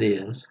know what it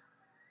is,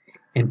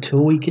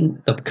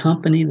 the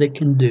company that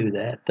can do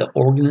that, the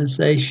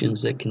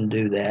organizations that can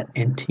do that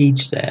and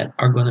teach that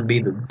are going to be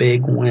the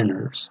big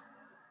winners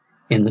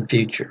in the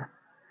future.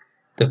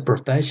 The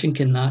profession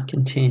cannot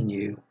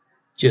continue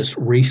just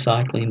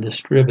recycling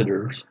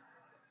distributors.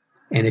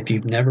 And if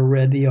you've never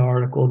read the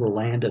article, The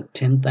Land of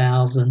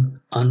 10,000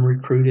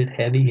 Unrecruited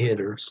Heavy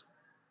Hitters,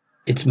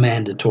 it's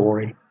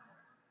mandatory.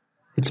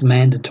 It's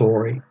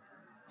mandatory.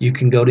 You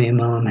can go to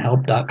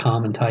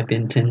MLMhelp.com and type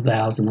in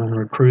 10,000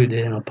 unrecruited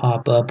and it'll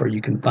pop up, or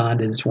you can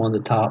find it. It's one of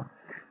the top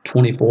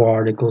 24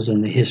 articles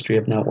in the history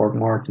of network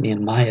marketing,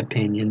 in my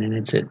opinion, and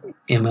it's at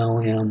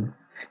MLM.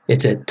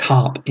 It's at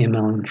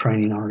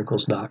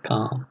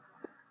topMLMtrainingarticles.com.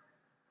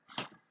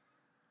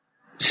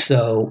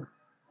 So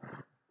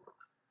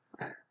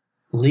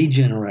lead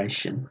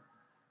generation.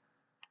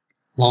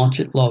 Launch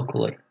it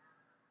locally.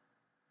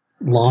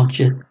 Launch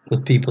it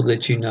with people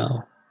that you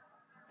know.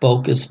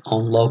 Focus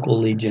on local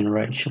lead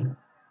generation.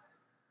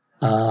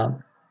 I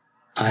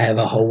have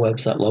a whole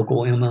website,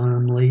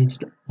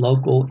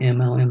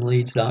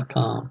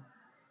 localmlmleads.com.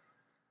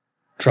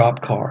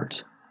 Drop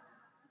cards.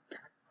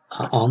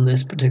 On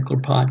this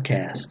particular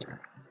podcast,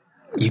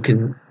 you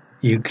can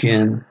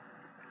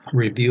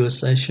review a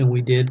session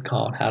we did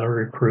called How to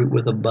Recruit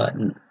with a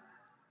Button.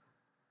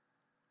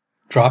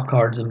 Drop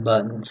cards and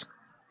buttons.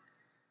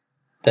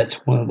 That's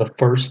one of the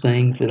first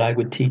things that I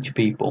would teach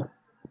people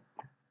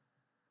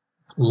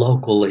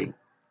locally.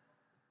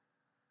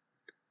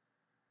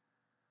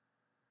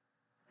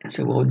 I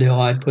said, well, Dale,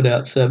 I put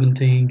out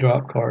 17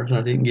 drop cards and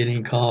I didn't get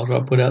any calls. I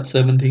put out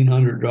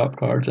 1,700 drop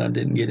cards and I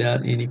didn't get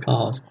out any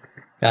calls.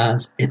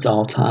 Guys, it's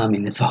all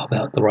timing. It's all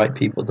about the right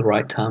people at the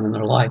right time in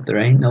their life. There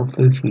ain't no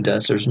foo-foo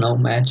dust. There's no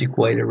magic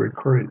way to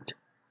recruit.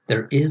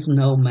 There is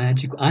no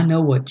magic. I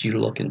know what you're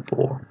looking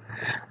for.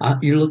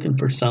 You're looking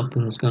for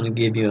something that's going to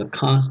give you a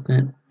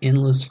constant,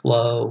 endless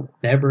flow,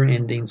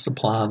 never-ending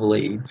supply of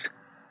leads.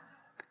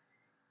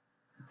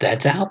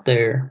 That's out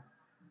there,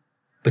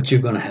 but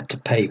you're going to have to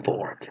pay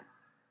for it.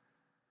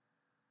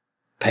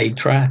 Paid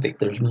traffic.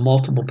 There's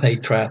multiple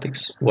paid traffic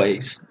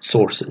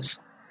sources.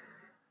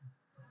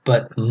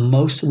 But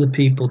most of the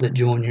people that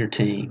join your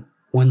team,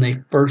 when they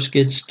first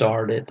get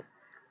started,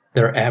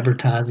 their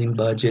advertising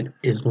budget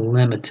is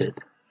limited.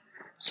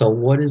 So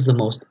what is the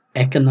most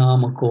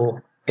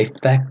economical,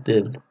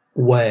 effective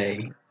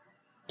way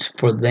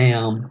for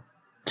them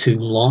to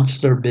launch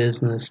their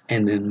business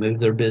and then move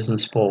their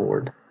business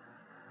forward?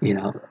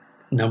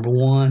 Number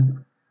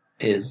one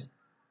is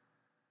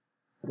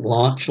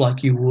launch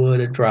like you would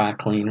a dry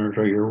cleaners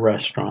or your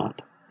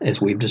restaurant,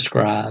 as we've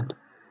described.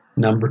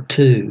 Number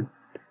two,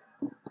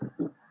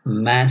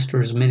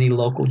 master as many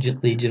local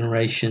lead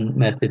generation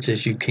methods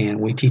as you can.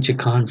 We teach a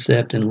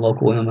concept in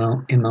local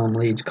MLM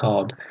leads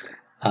called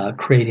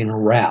creating a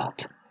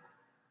route.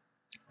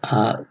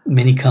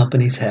 Many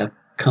companies have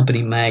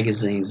company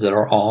magazines that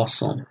are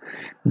awesome,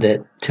 that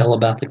tell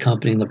about the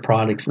company and the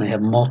products, and they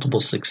have multiple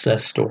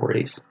success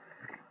stories.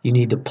 You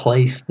need to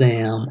place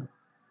them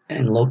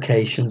in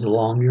locations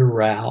along your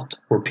route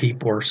where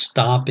people are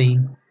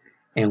stopping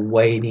and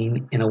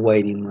waiting in a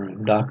waiting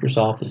room. Doctor's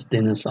office,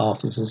 dentist's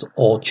offices,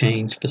 oil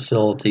change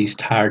facilities,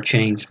 tire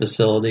change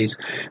facilities.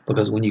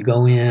 Because when you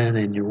go in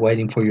and you're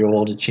waiting for your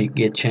oil to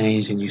get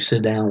changed and you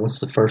sit down, what's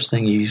the first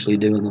thing you usually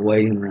do in the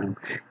waiting room?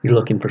 You're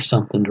looking for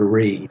something to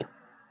read.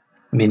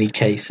 Many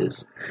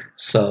cases.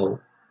 So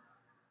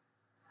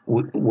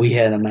we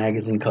had a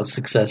magazine called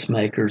Success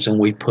Makers, and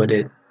we put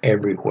it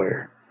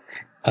everywhere.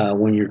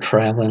 When you're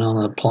traveling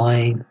on a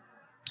plane,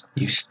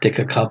 you stick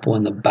a couple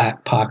in the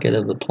back pocket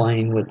of the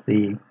plane with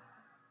the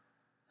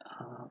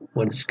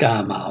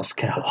Sky Miles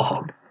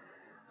catalog.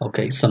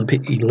 Okay, some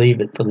people, you leave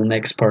it for the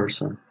next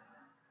person.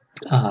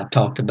 I've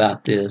talked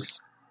about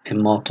this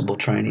in multiple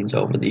trainings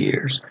over the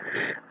years.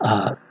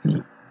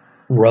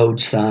 Road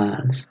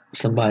signs,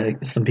 some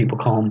people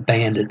call them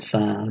bandit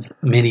signs,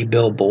 mini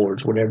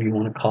billboards, whatever you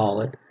want to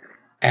call it,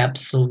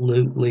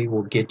 absolutely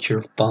will get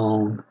your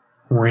phone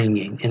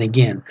ringing. And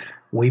again,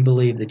 we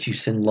believe that you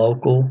send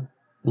local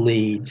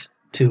leads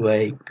to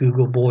a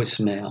Google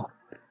voicemail.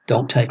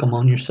 Don't take them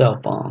on your cell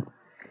phone.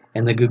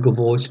 And the Google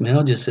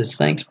voicemail just says,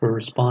 thanks for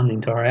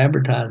responding to our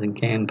advertising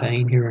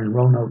campaign here in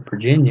Roanoke,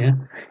 Virginia.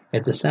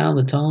 At the sound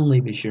of the tone,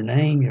 leave us your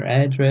name, your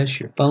address,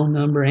 your phone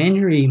number, and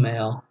your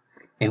email,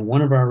 and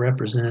one of our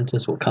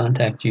representatives will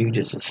contact you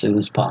just as soon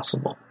as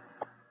possible.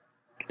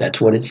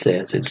 That's what it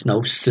says. It's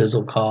no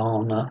sizzle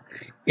call. No,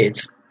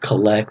 it's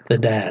collect the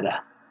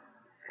data.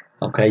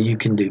 Okay, you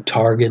can do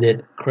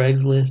targeted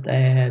Craigslist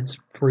ads,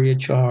 free of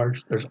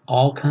charge. There's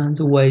all kinds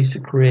of ways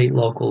to create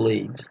local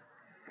leads,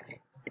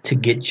 to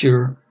get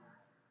your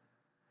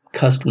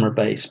customer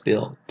base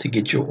built, to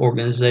get your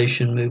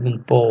organization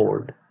moving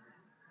forward.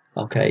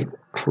 Okay,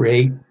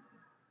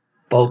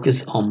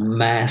 focus on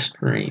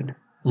mastering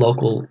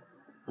local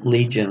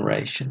lead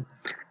generation.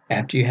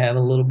 After you have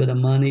a little bit of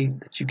money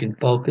that you can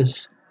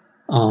focus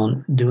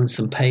on doing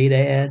some paid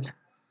ads,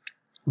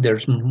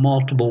 there's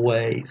multiple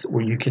ways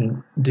where you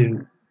can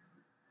do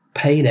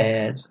paid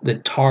ads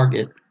that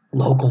target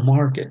local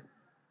market.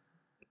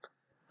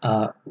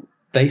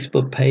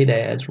 Facebook paid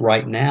ads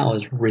right now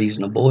is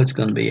reasonable. It's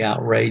going to be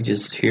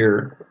outrageous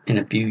here in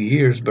a few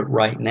years, but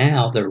right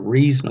now they're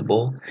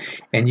reasonable,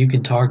 and you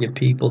can target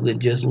people that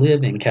just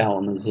live in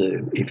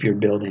Kalamazoo if you're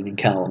building in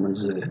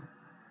Kalamazoo.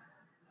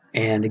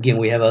 And again,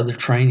 we have other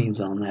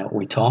trainings on that.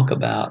 We talk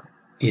about,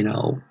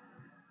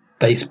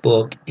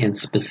 Facebook in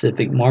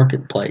specific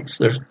marketplace.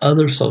 There's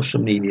other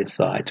social media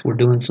sites. We're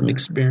doing some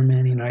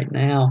experimenting right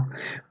now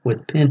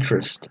with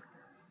Pinterest.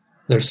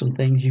 There's some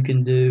things you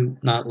can do,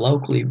 not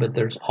locally, but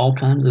there's all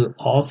kinds of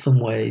awesome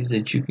ways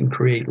that you can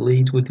create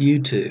leads with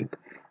YouTube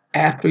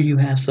after you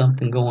have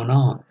something going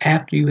on,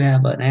 after you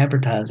have an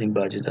advertising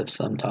budget of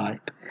some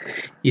type,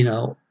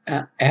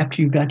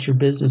 after you got your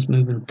business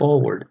moving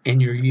forward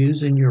and you're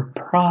using your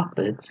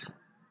profits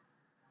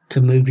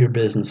to move your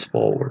business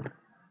forward.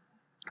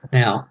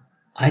 Now,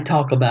 I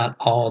talk about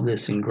all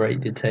this in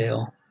great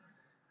detail,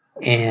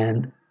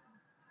 and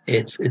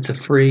it's a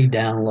free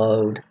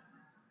download.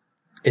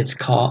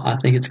 I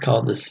think it's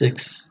called the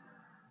six.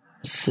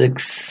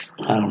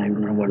 I don't even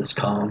remember what it's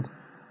called.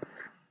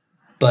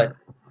 But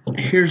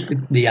here's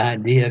the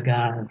idea,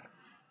 guys.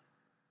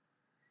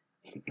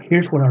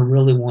 Here's what I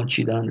really want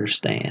you to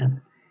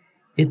understand.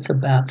 It's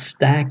about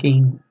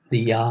stacking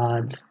the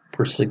odds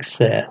for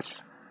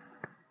success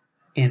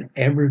and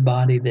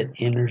everybody that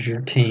enters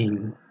your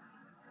team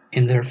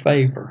in their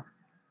favor.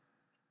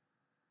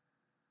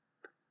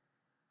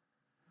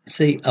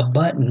 See,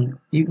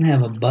 you can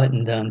have a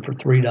button done for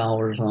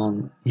 $3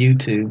 on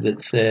YouTube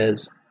that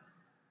says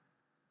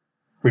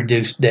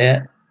reduce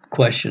debt, ?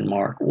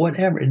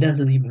 Whatever. It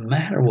doesn't even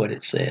matter what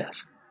it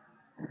says.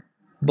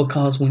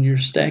 Because when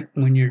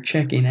you're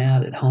checking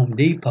out at Home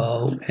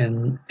Depot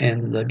and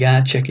the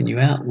guy checking you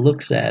out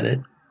looks at it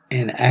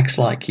and acts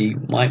like he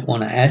might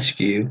want to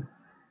ask you,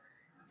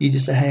 you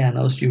just say, hey, I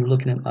noticed you were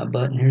looking at my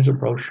button. Here's a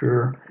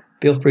brochure.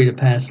 Feel free to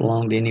pass it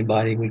along to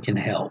anybody we can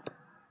help.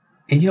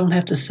 And you don't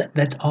have to say,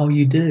 that's all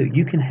you do.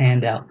 You can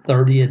hand out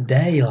 30 a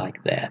day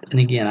like that.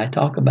 And again, I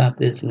talk about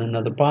this in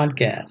another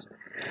podcast.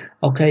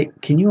 Okay,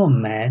 can you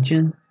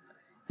imagine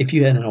if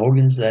you had an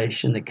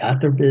organization that got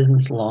their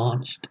business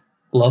launched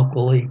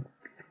locally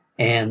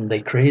and they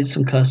created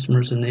some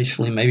customers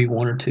initially, maybe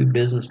 1 or 2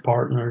 business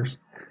partners,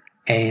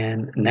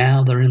 and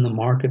now they're in the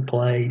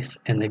marketplace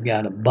and they've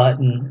got a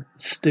button,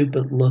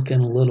 stupid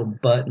looking little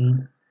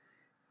button,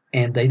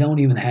 and they don't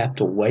even have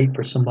to wait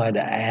for somebody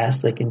to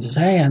ask. They can just,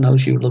 hey, I know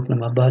you were looking at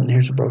my button.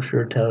 Here's a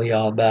brochure to tell you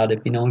all about it.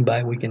 If you know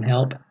anybody we can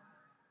help,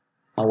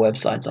 my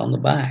website's on the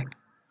back.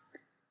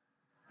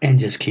 And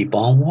just keep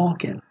on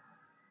walking.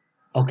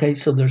 Okay,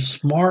 so there's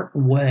smart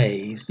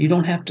ways. You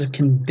don't have to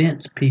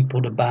convince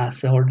people to buy,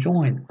 sell, or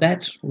join.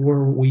 That's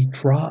where we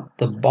dropped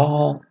the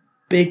ball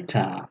big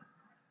time.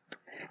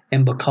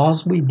 And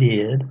because we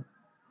did,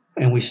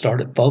 and we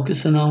started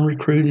focusing on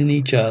recruiting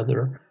each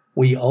other,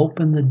 we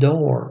opened the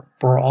door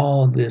for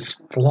all this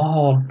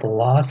flawed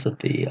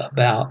philosophy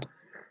about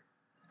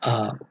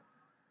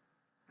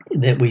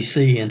that we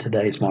see in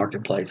today's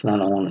marketplace. And I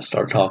don't want to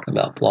start talking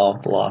about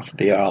flawed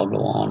philosophy, or I'll go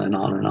on and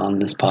on and on.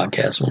 This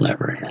podcast will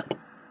never end.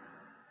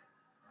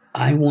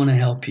 I want to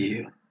help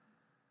you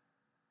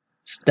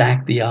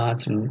stack the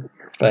odds in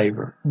your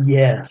favor.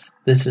 Yes,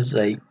 this is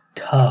a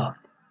tough,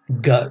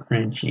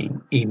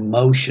 gut-wrenching,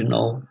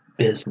 emotional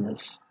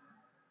business.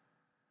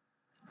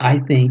 I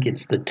think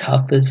it's the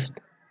toughest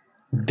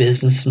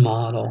business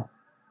model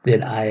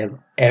that I have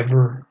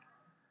ever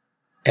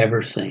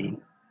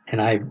seen. And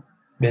I've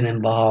been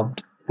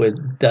involved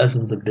with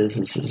dozens of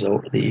businesses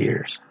over the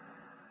years.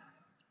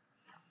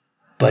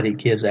 But it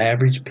gives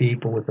average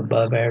people with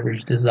above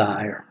average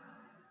desire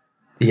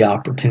the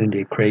opportunity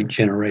to create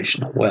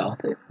generational wealth.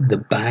 The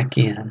back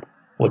end,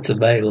 what's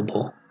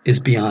available, is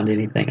beyond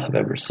anything I've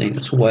ever seen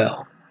as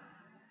well.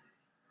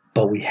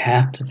 But we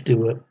have to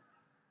do it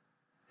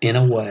in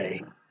a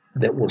way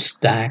that will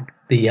stack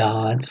the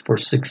odds for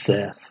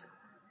success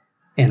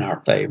in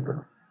our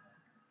favor.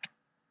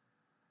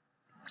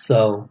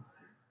 So,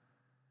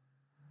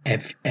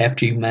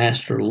 after you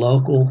master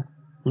local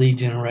lead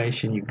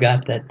generation, you've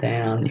got that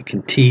down, you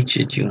can teach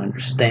it, you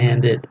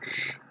understand it,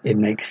 it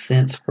makes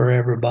sense for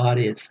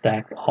everybody, it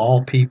stacks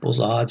all people's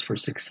odds for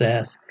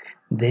success,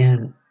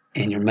 and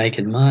you're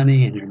making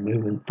money and you're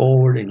moving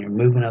forward and you're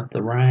moving up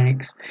the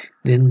ranks,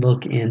 then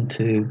look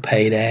into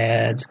paid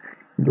ads,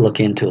 look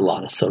into a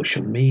lot of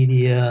social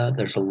media.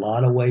 There's a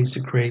lot of ways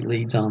to create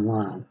leads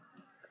online.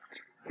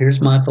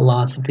 Here's my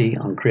philosophy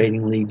on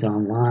creating leads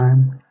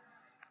online.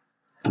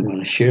 I'm going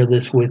to share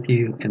this with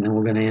you, and then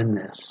we're going to end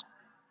this.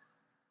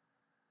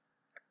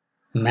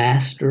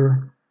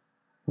 Master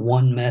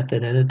one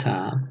method at a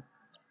time.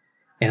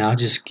 And I'll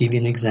just give you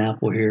an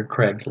example here,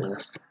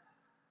 Craigslist.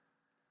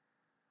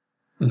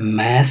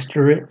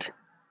 Master it,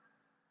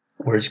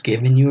 where it's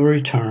giving you a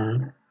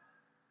return.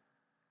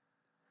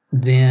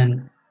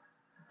 Then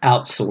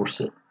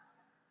outsource it.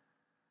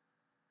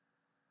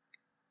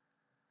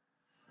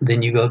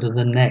 Then you go to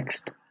the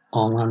next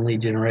online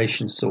lead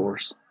generation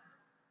source.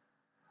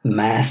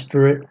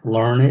 Master it,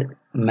 learn it,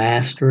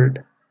 master it,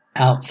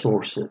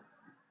 outsource it.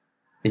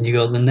 Then you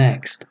go to the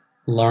next.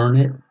 Learn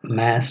it,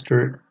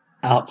 master it,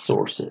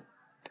 outsource it.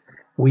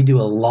 We do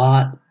a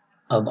lot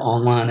of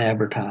online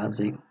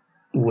advertising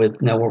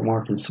with network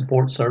marketing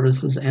support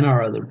services and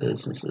our other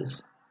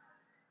businesses.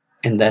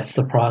 And that's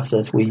the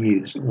process we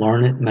use.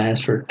 Learn it,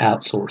 master it,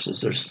 outsource it.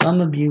 There's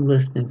some of you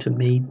listening to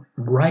me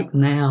right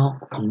now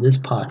on this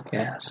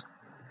podcast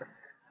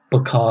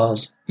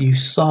because you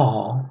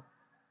saw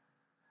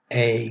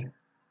a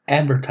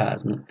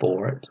advertisement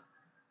for it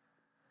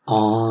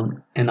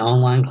on an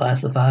online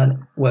classified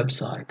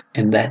website,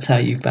 and that's how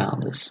you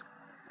found us.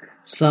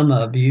 Some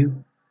of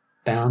you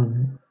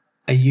found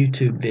a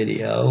YouTube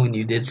video and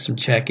you did some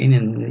checking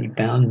and you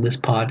found this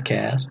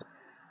podcast.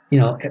 You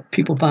know,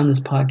 people find this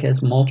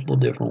podcast multiple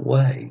different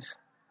ways.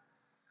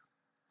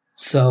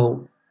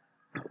 So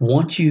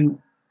once you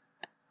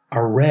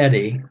are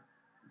ready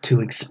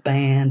to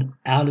expand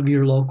out of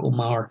your local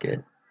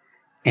market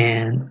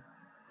and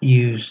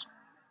use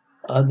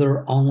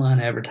other online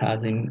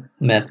advertising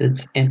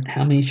methods. And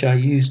how many should I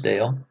use,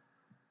 Dale?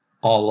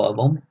 All of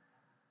them.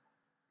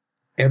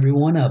 Every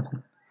one of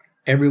them.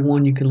 Every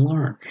one you can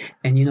learn.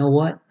 And you know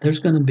what? There's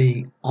going to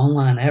be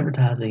online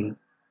advertising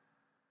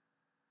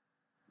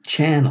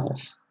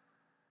channels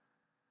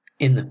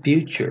in the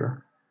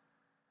future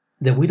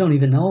that we don't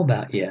even know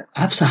about yet.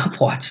 I've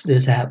watched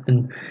this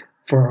happen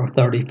for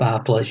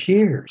 35 plus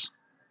years.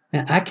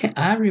 Now,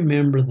 I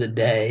remember the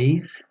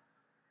days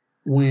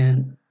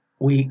when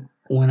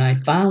I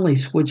finally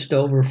switched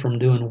over from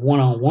doing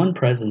one-on-one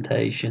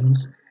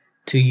presentations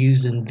to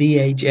using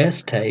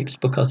VHS tapes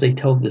because they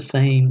told the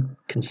same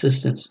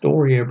consistent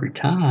story every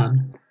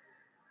time.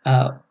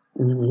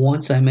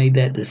 Once I made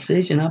that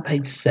decision, I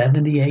paid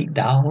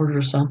 $78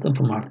 or something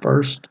for my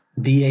first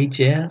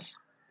VHS,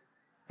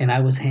 and I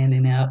was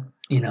handing out,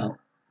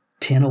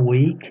 10 a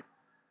week.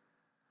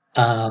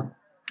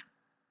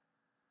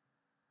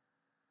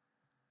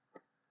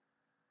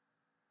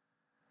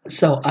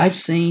 So I've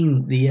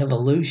seen the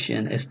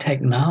evolution as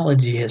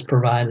technology has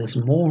provided us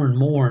more and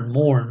more and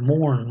more and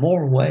more and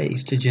more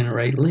ways to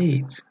generate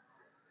leads.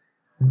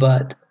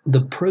 But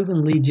the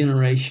proven lead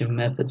generation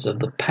methods of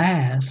the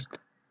past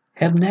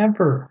have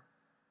never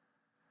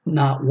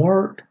not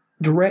worked.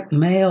 Direct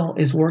mail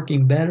is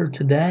working better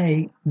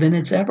today than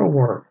it's ever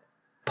worked.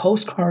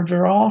 Postcards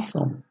are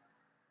awesome.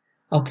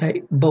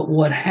 Okay, but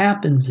what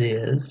happens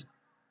is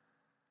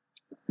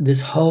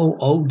this whole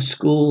old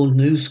school,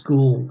 new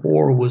school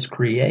war was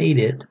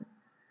created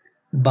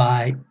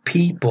by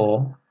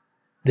people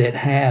that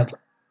have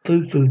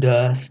foo-foo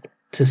dust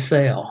to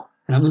sell.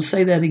 And I'm going to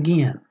say that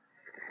again.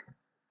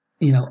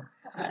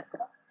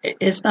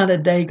 It's not a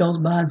day goes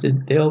by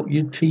that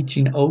you're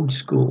teaching old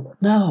school.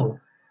 No,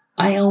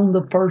 I own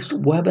the first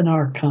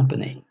webinar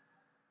company.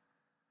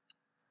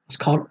 It's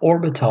called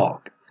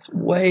Orbitalk. It's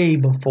way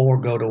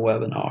before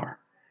GoToWebinar.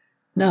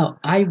 No,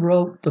 I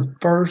wrote the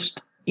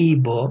first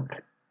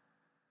ebook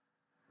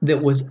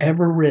that was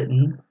ever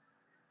written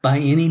by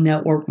any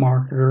network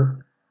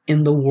marketer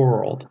in the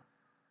world.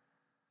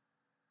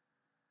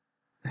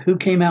 Who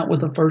came out with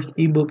the first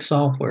ebook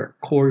software?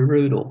 Corey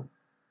Rudel.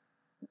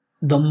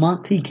 The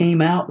month he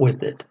came out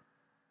with it,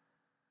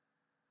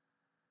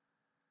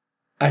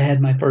 I had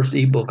my first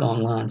ebook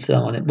online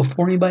selling it.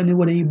 Before anybody knew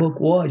what an ebook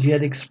was, you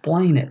had to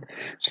explain it.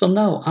 So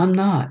no, I'm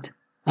not.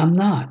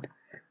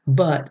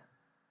 But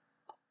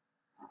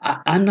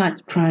I'm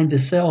not trying to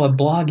sell a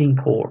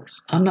blogging course.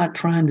 I'm not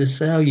trying to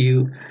sell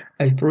you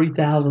a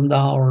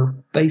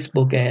 $3,000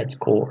 Facebook ads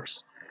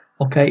course.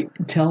 Okay,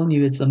 telling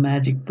you it's the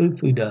magic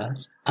foo-foo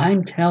dust.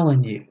 I'm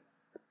telling you,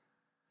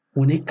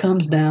 when it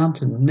comes down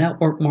to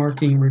network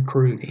marketing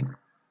recruiting,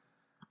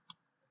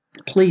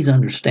 please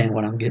understand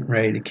what I'm getting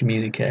ready to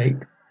communicate.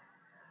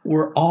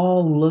 We're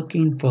all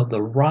looking for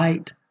the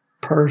right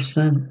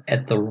person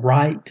at the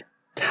right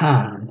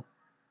time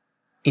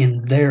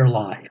in their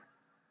life.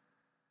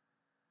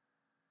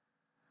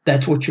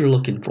 That's what you're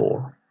looking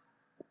for.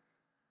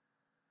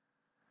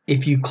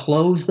 If you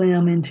close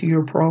them into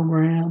your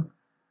program,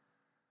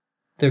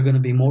 they're going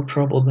to be more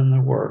trouble than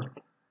they're worth.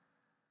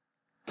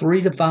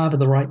 3 to 5 of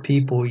the right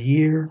people a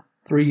year,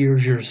 3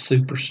 years, you're a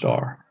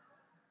superstar.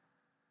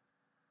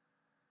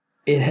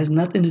 It has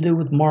nothing to do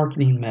with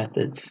marketing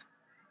methods.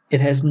 It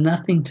has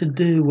nothing to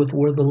do with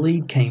where the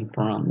lead came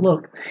from.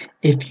 Look,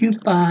 if you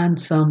find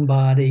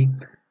somebody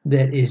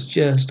that is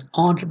just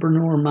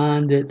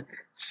entrepreneur-minded,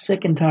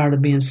 sick and tired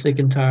of being sick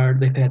and tired,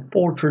 they've had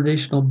 4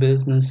 traditional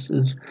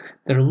businesses,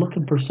 they're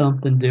looking for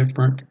something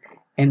different,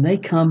 and they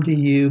come to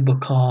you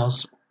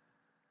because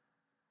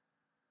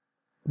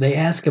they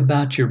ask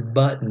about your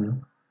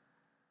button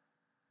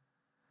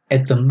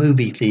at the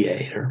movie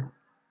theater,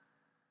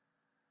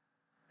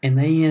 and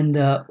they end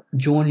up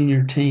joining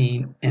your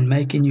team and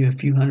making you a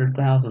few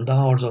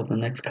 $100,000 over the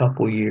next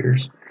couple of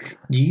years.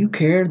 Do you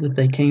care that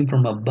they came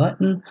from a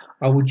button,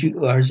 or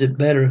is it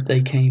better if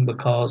they came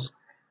because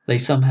they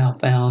somehow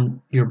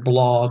found your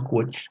blog,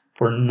 which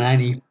for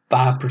 95%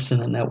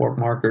 of network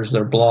marketers,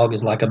 their blog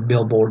is like a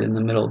billboard in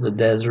the middle of the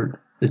desert,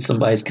 that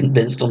somebody's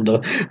convinced them to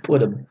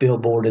put a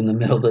billboard in the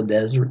middle of the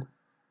desert?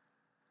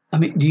 I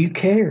mean, do you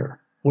care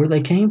where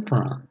they came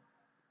from?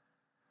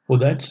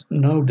 Well,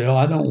 no, Dale,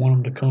 I don't want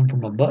them to come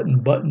from a button.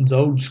 Button's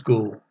old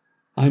school.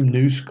 I'm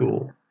new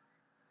school.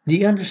 Do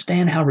you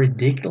understand how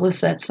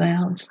ridiculous that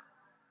sounds?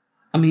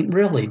 I mean,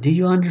 really, do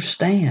you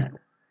understand?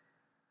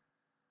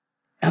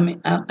 I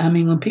mean,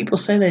 when people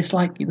say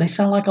that, they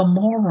sound like a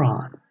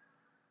moron.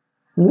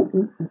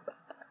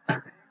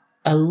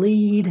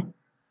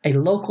 A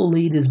local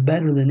lead is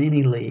better than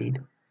any lead,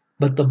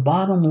 but the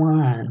bottom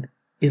line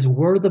is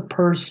where the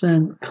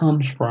person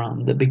comes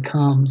from that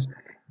becomes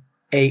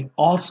an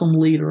awesome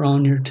leader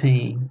on your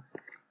team.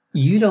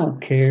 You don't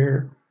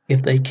care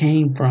if they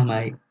came from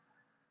a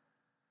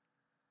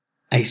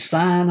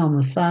sign on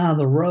the side of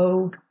the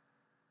road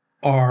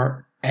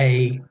or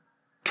a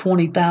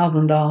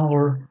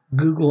 $20,000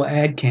 Google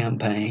ad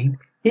campaign.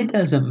 It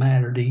doesn't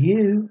matter to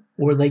you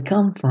where they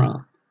come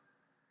from.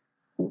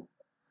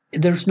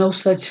 there's no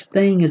such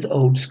thing as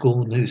old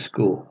school, new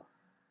school.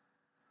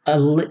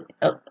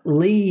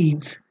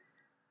 Leads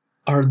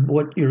are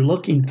what you're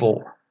looking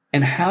for,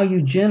 and how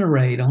you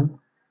generate them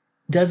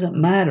doesn't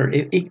matter.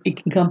 It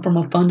can come from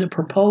a funded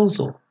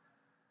proposal.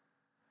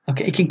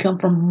 Okay, it can come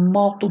from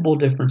multiple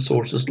different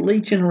sources.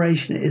 Lead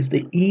generation is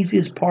the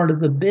easiest part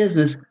of the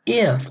business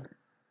if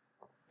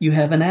you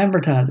have an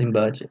advertising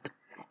budget.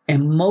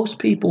 And most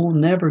people will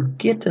never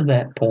get to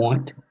that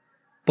point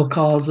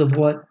because of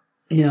what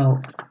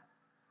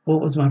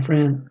was my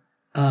friend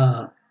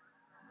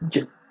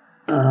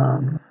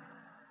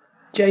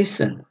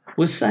Jason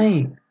was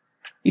saying.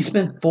 He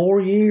spent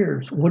 4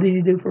 years. What did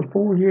he do for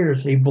 4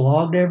 years? He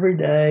blogged every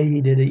day.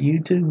 He did a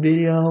YouTube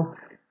video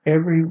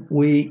every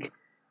week.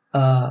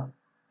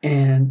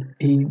 And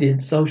he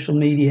did social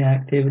media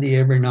activity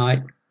every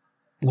night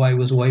while he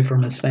was away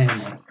from his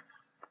family.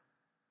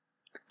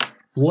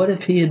 What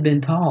if he had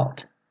been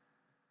taught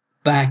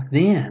back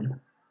then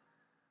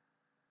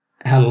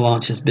how to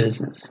launch his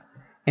business?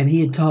 And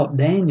he had taught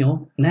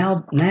Daniel.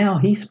 Now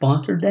he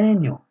sponsored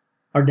Daniel,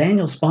 or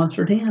Daniel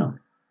sponsored him.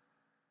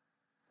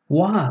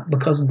 Why?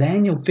 Because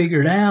Daniel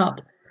figured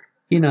out,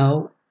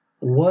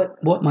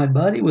 what my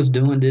buddy was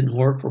doing didn't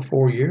work for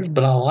 4 years,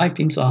 but I liked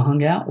him, so I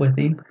hung out with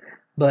him.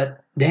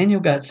 But Daniel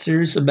got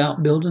serious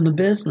about building a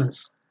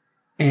business.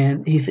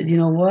 And he said, you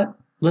know what?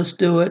 Let's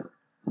do it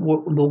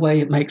the way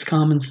it makes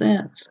common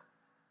sense.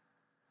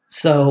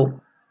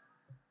 So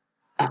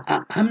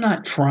I'm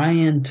not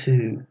trying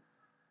to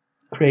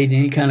create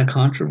any kind of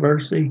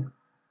controversy.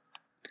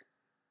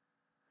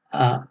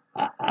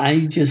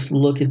 I just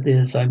look at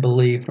this, I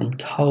believe, from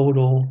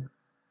total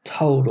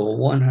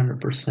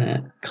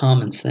 100%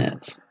 common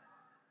sense.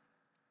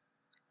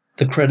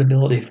 The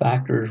credibility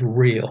factor is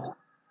real.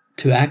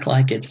 To act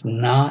like it's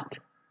not,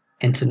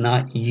 and to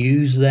not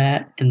use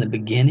that in the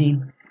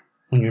beginning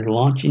when you're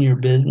launching your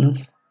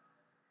business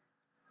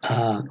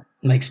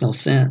makes no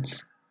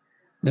sense.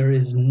 There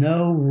is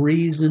no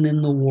reason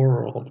in the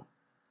world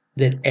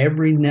that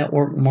every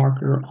network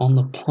marketer on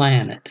the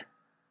planet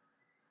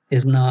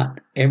is not,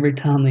 every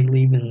time they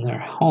leave in their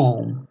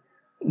home,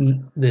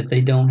 that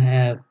they don't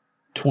have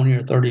 20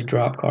 or 30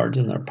 drop cards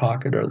in their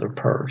pocket or their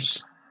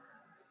purse.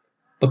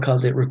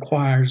 Because it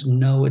requires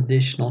no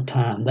additional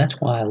time. That's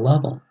why I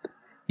love them.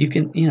 You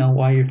can,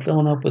 while you're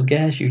filling up with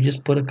gas, you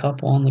just put a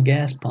couple on the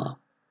gas pump.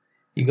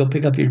 You go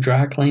pick up your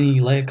dry cleaning,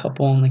 you lay a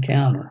couple on the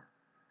counter.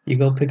 You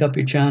go pick up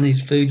your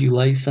Chinese food, you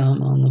lay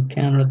some on the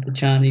counter at the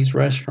Chinese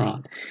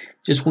restaurant.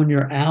 Just when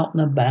you're out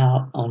and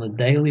about on a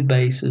daily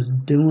basis,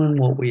 doing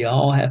what we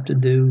all have to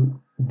do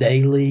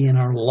daily in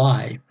our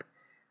life,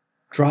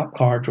 drop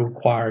cards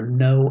require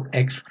no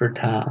extra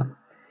time.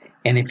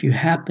 And if you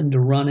happen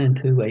to run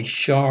into a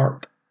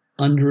sharp,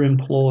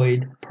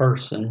 underemployed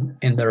person,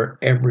 and they're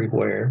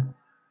everywhere,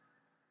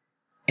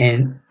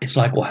 and it's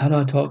like, well, how do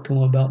I talk to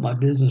them about my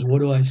business?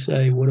 What do I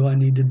say? What do I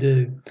need to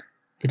do?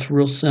 It's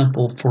real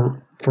simple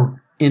for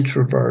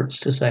introverts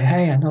to say,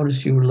 hey, I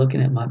noticed you were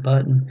looking at my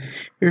button.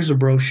 Here's a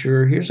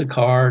brochure. Here's a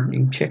card.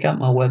 You can check out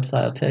my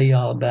website. I'll tell you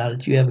all about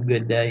it. You have a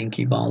good day and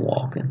keep on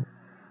walking.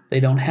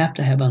 They don't have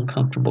to have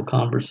uncomfortable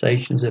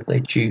conversations if they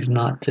choose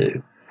not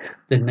to.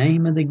 The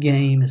name of the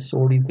game is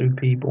sorting through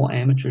people.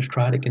 Amateurs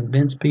try to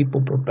convince people.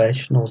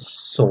 Professionals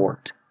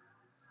sort.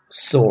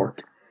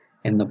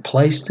 And the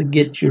place to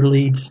get your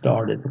lead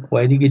started, the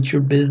way to get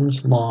your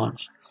business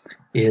launched,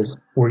 is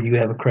where you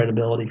have a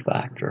credibility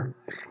factor.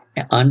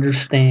 And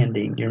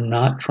understanding you're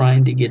not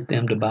trying to get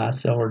them to buy,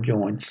 sell, or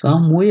join.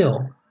 Some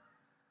will,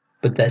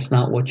 but that's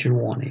not what you're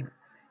wanting.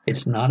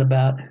 It's not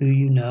about who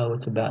you know.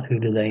 It's about who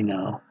do they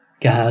know.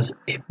 Guys,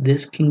 if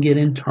this can get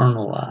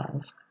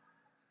internalized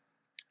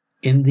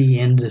in the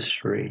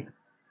industry,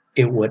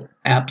 it would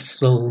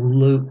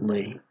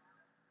absolutely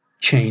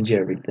change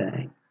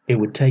everything. It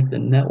would take the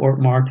network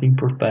marketing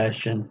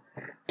profession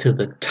to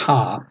the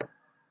top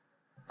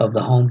of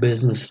the home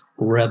business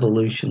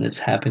revolution that's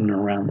happening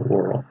around the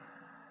world.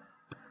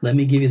 Let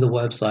me give you the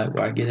website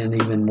where I get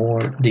into even more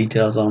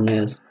details on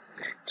this.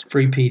 It's a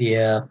free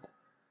PDF,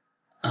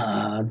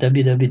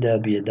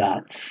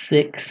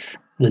 www.6,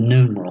 the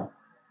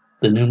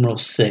numeral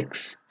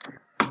 6,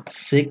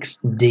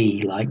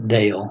 6D, like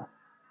Dale.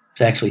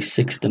 It's actually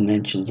 6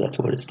 dimensions. That's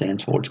what it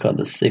stands for. It's called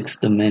the 6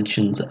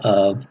 dimensions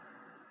of,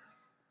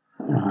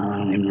 I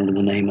don't even remember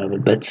the name of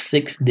it, but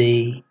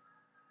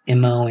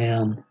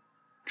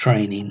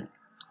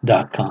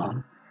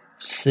 6DMOMtraining.com.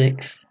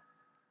 6,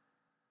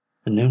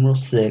 the numeral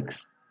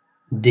 6,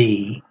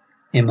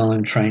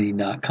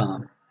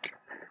 DMOMtraining.com.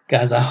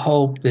 Guys, I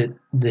hope that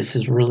this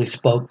has really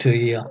spoke to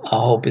you. I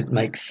hope it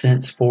makes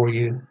sense for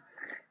you.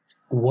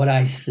 What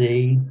I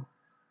see,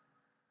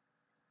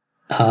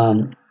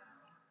 and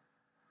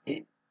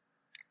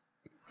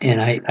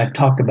I've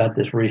talked about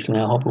this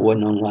recently. I hope it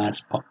wasn't on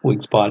last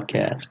week's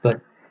podcast. But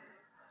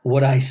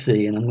what I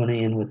see, and I'm going to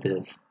end with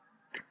this,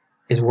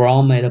 is we're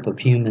all made up of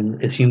human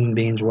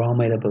beings. We're all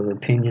made up of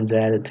opinions,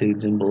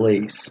 attitudes, and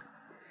beliefs.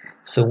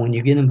 So when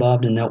you get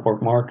involved in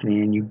network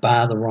marketing and you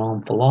buy the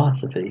wrong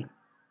philosophy,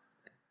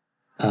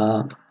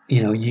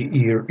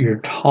 you're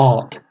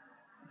taught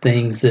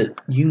things that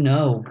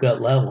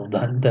gut level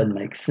doesn't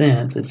make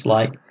sense. It's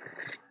like,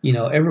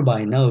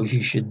 everybody knows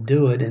you should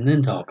do it and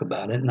then talk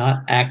about it,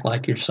 not act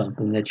like you're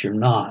something that you're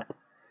not.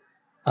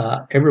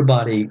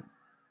 Everybody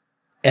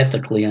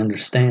ethically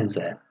understands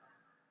that.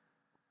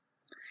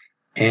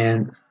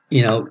 And,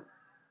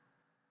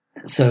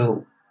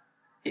 so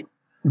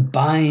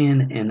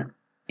buying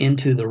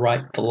into the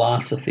right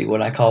philosophy,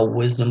 what I call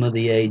wisdom of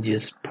the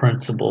ages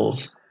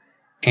principles,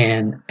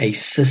 and a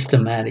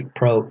systematic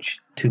approach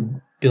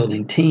to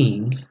building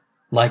teams,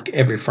 like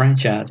every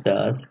franchise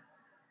does,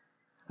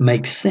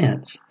 makes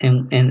sense.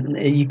 And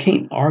you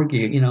can't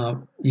argue,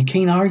 you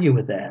can't argue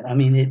with that. I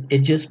mean, it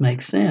just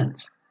makes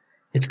sense.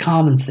 It's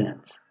common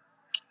sense.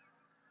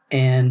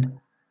 And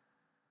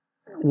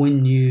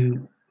when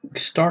you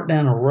start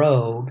down a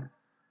road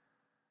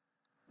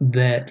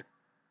that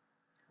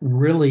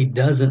really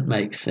doesn't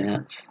make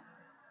sense,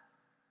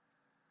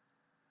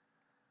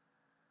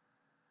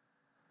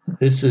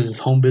 this is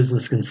Home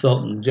Business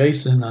Consultant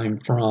Jason. I'm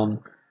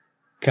from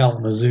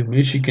Kalamazoo,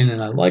 Michigan,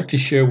 and I'd like to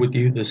share with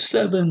you the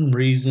 7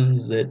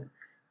 reasons that,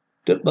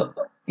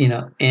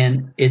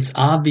 and it's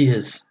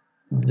obvious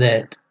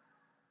that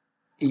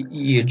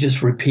you're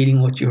just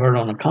repeating what you heard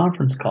on a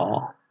conference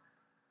call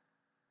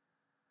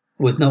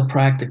with no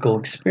practical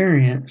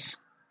experience.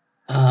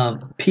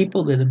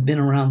 People that have been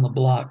around the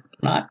block,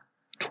 not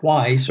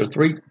twice or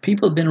 3,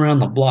 people have been around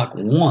the block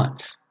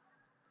once,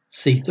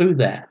 see through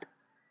that.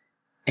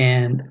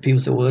 And people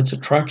say, well, it's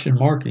attraction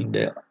marketing,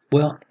 Dale.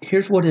 Well,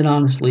 here's what it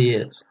honestly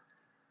is.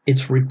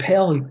 It's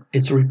repelling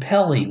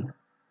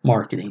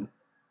marketing,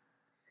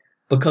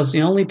 because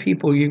the only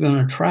people you're going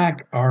to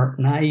attract are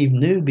naive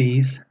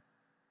newbies.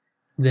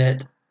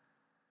 That's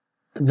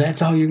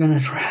all you're going to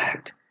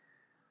attract,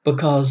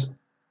 because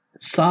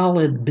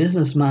solid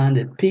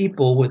business-minded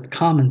people with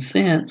common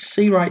sense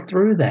see right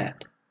through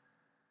that.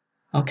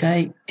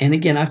 Okay? And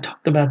again, I've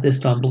talked about this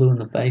till I'm blue in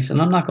the face,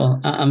 and I'm not going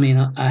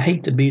to, I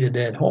hate to beat a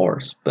dead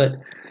horse, but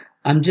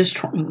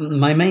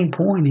my main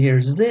point here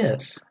is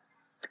this.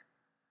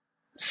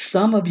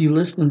 Some of you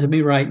listening to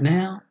me right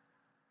now,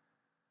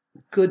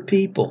 good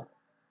people,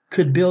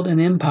 could build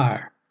an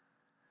empire,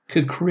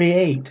 could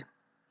create,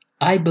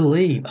 I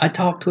believe, I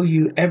talk to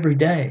you every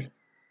day,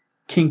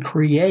 can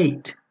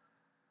create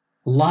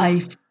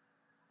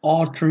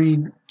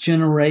life-altering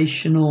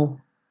generational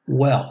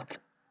wealth.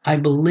 I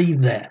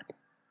believe that.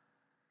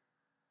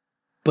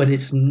 But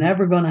it's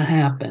never going to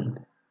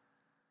happen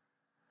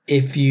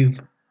if you've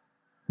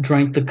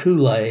drank the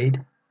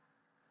Kool-Aid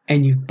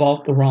and you've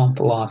bought the wrong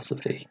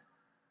philosophy.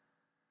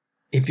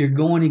 If you're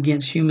going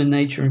against human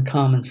nature and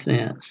common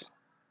sense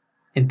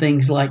and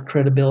things like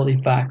credibility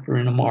factor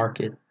in a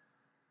market,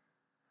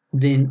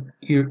 then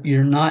you're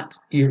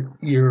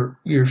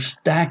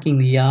stacking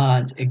the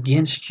odds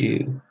against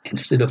you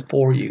instead of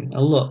for you.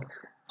 Now look,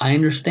 I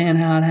understand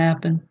how it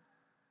happened.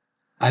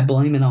 I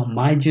blame it on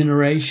my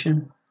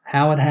generation,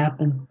 how it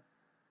happened,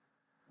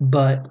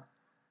 but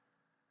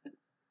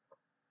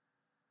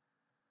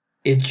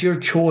it's your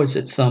choice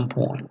at some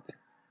point.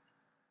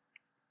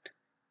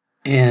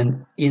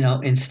 And,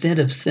 instead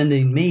of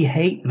sending me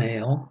hate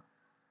mail,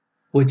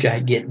 which I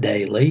get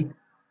daily,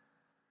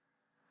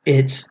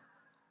 it's,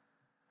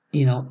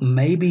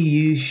 maybe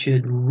you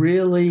should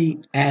really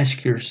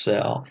ask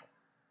yourself,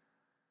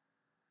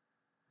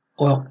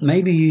 well,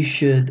 maybe you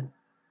should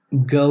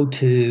go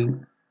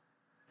to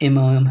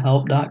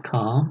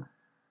MLMhelp.com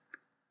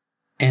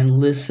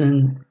and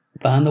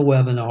find a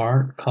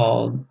webinar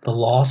called The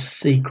Lost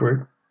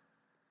Secret.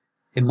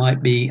 It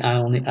might be, I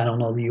don't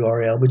know the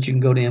URL, but you can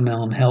go to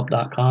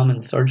MLMhelp.com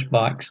and search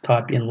box,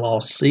 type in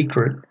Lost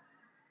Secret.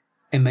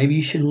 And maybe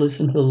you should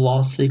listen to The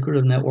Lost Secret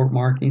of Network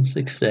Marketing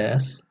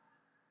Success.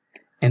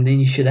 And then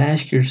you should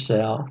ask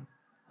yourself,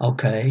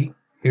 okay,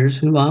 here's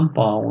who I'm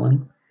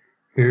following.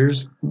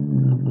 Here's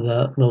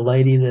the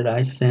lady that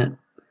I sent,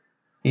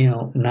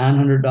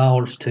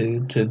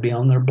 $900 to be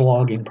on their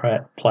blogging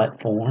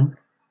platform.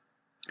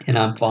 And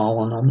I'm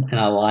following them and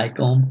I like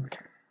them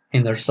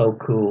and they're so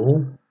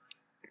cool.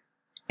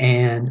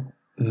 And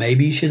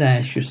maybe you should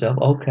ask yourself,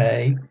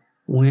 okay,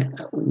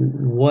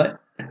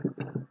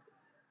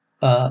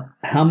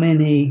 how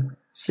many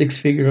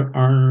 6-figure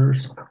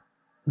earners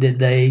did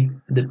they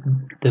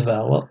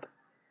develop?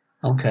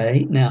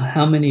 Okay, now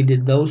how many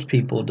did those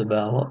people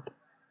develop?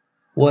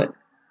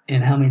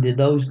 And how many did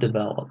those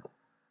develop?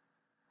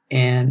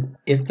 And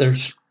if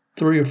there's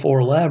 3 or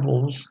 4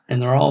 levels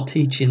and they're all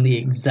teaching the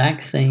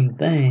exact same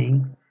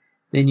thing,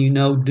 then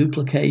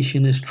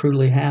duplication is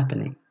truly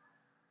happening.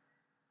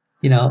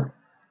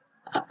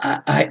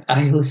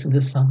 I listened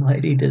to some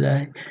lady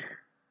today,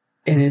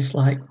 and it's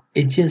like,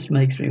 it just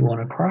makes me want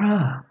to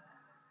cry.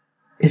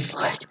 It's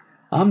like,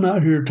 I'm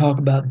not here to talk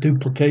about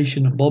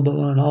duplication and blah, blah,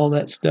 blah, and all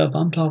that stuff.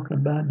 I'm talking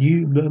about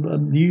you, blah, blah,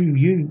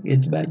 you.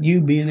 It's about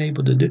you being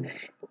able to do.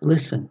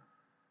 Listen,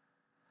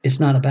 it's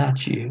not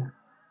about you.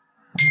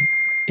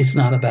 It's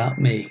not about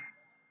me.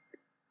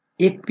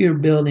 If you're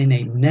building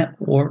a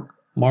network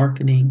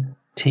marketing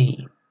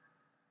team,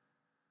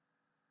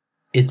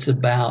 it's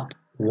about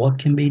what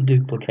can be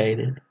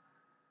duplicated,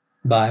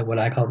 by what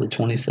I call the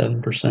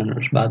 27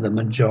 percenters, by the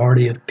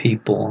majority of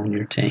people on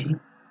your team.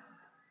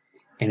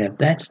 And if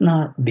that's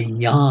not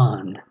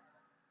beyond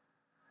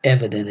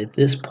evident at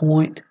this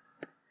point,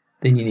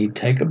 then you need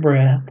to take a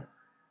breath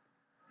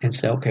and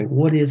say, okay,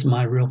 what is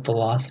my real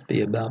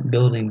philosophy about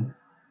building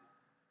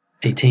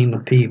a team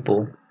of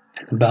people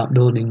and about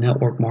building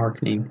network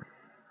marketing?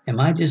 Am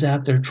I just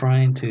out there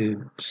trying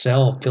to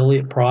sell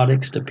affiliate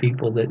products to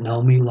people that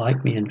know me,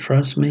 like me, and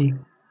trust me?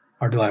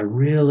 Or do I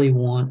really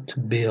want to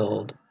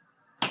build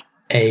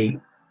a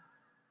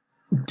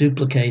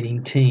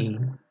duplicating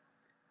team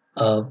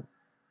of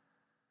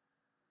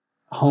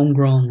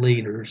homegrown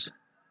leaders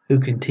who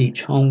can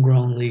teach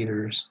homegrown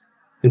leaders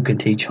who can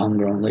teach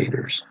homegrown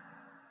leaders?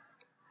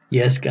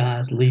 Yes,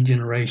 guys, lead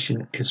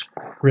generation is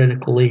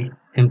critically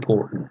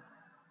important.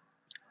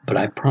 But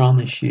I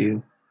promise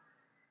you,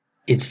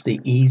 it's the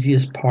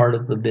easiest part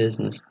of the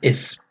business,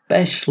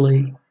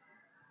 especially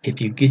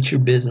if you get your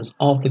business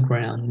off the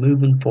ground,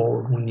 moving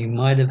forward, when you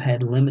might have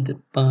had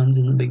limited funds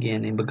in the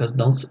beginning. Because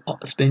don't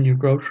spend your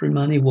grocery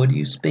money. What do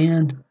you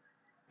spend?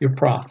 Your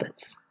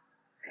profits.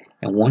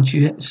 And once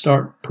you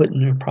start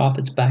putting your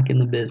profits back in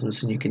the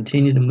business and you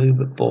continue to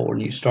move it forward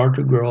and you start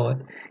to grow it,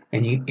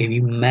 and if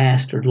you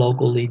mastered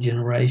local lead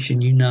generation,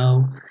 you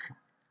know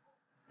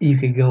you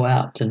could go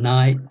out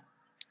tonight.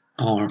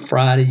 On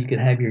Friday, you could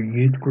have your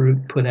youth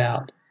group put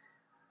out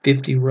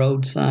 50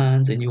 road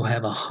signs, and you'll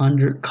have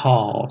 100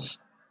 calls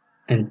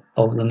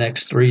over the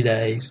next 3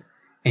 days,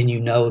 and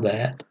you know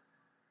that.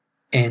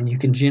 And you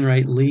can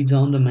generate leads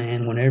on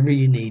demand whenever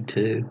you need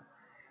to,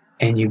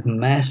 and you've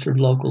mastered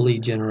local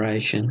lead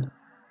generation.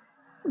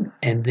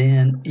 And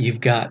then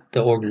you've got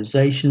the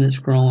organization that's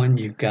growing.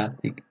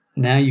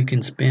 Now you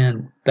can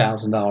spend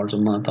 $1,000 a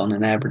month on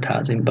an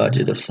advertising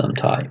budget of some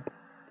type,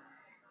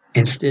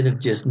 instead of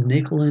just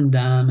nickel and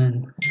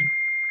diming,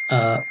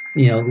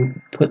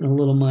 putting a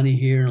little money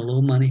here and a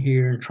little money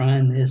here and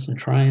trying this and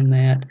trying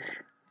that.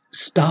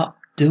 Stop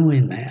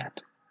doing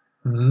that.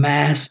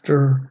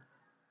 Master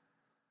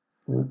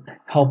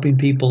helping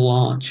people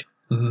launch.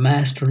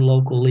 Master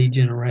local lead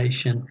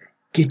generation.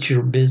 Get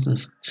your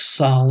business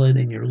solid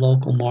in your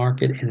local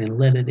market, and then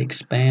let it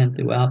expand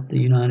throughout the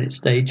United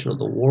States or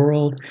the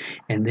world,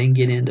 and then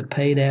get into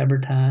paid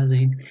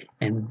advertising.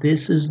 And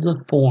this is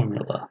the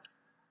formula.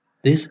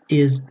 This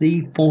is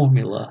the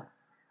formula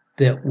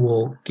that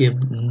will give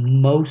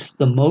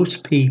the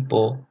most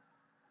people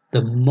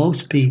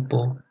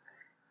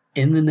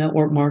in the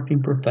network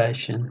marketing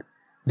profession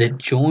that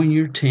join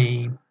your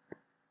team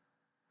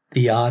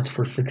the odds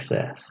for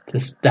success, to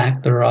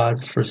stack their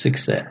odds for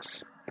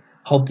success.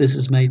 Hope this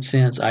has made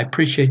sense. I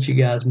appreciate you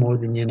guys more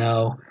than you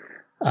know.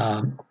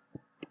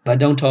 If I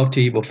don't talk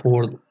to you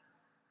before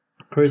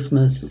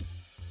Christmas,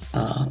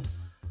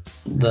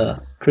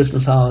 the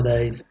Christmas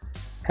holidays,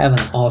 have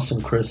an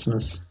awesome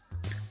Christmas.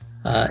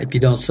 If you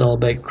don't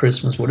celebrate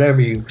Christmas, whatever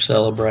you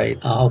celebrate,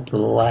 I hope the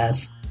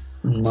last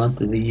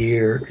month of the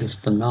year is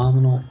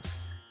phenomenal.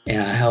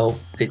 And I hope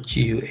that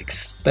you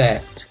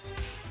expect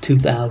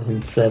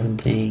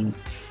 2017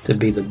 to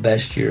be the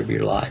best year of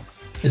your life.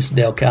 This is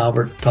Dale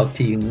Calvert. Talk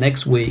to you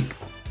next week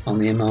on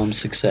the MLM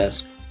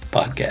Success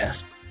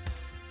Podcast.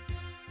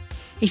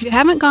 If you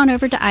haven't gone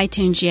over to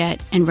iTunes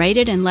yet and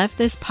rated and left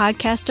this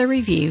podcast a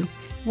review,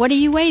 what are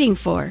you waiting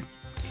for?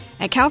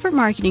 At Calvert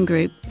Marketing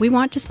Group, we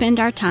want to spend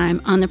our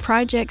time on the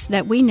projects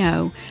that we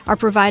know are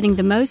providing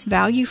the most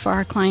value for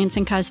our clients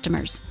and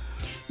customers.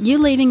 You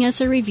leaving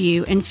us a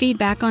review and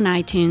feedback on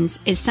iTunes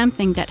is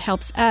something that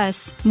helps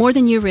us more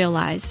than you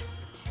realize.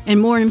 And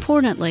more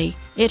importantly,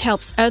 it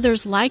helps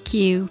others like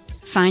you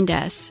find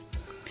us.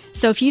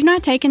 So if you've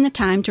not taken the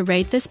time to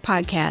rate this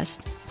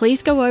podcast,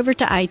 please go over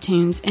to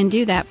iTunes and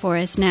do that for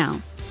us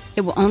now.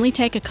 It will only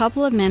take a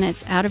couple of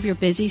minutes out of your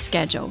busy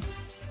schedule.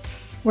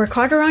 Work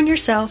harder on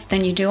yourself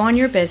than you do on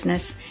your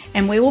business,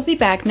 and we will be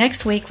back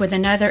next week with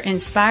another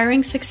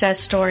inspiring success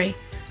story,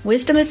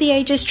 wisdom of the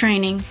ages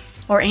training,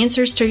 or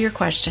answers to your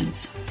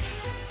questions.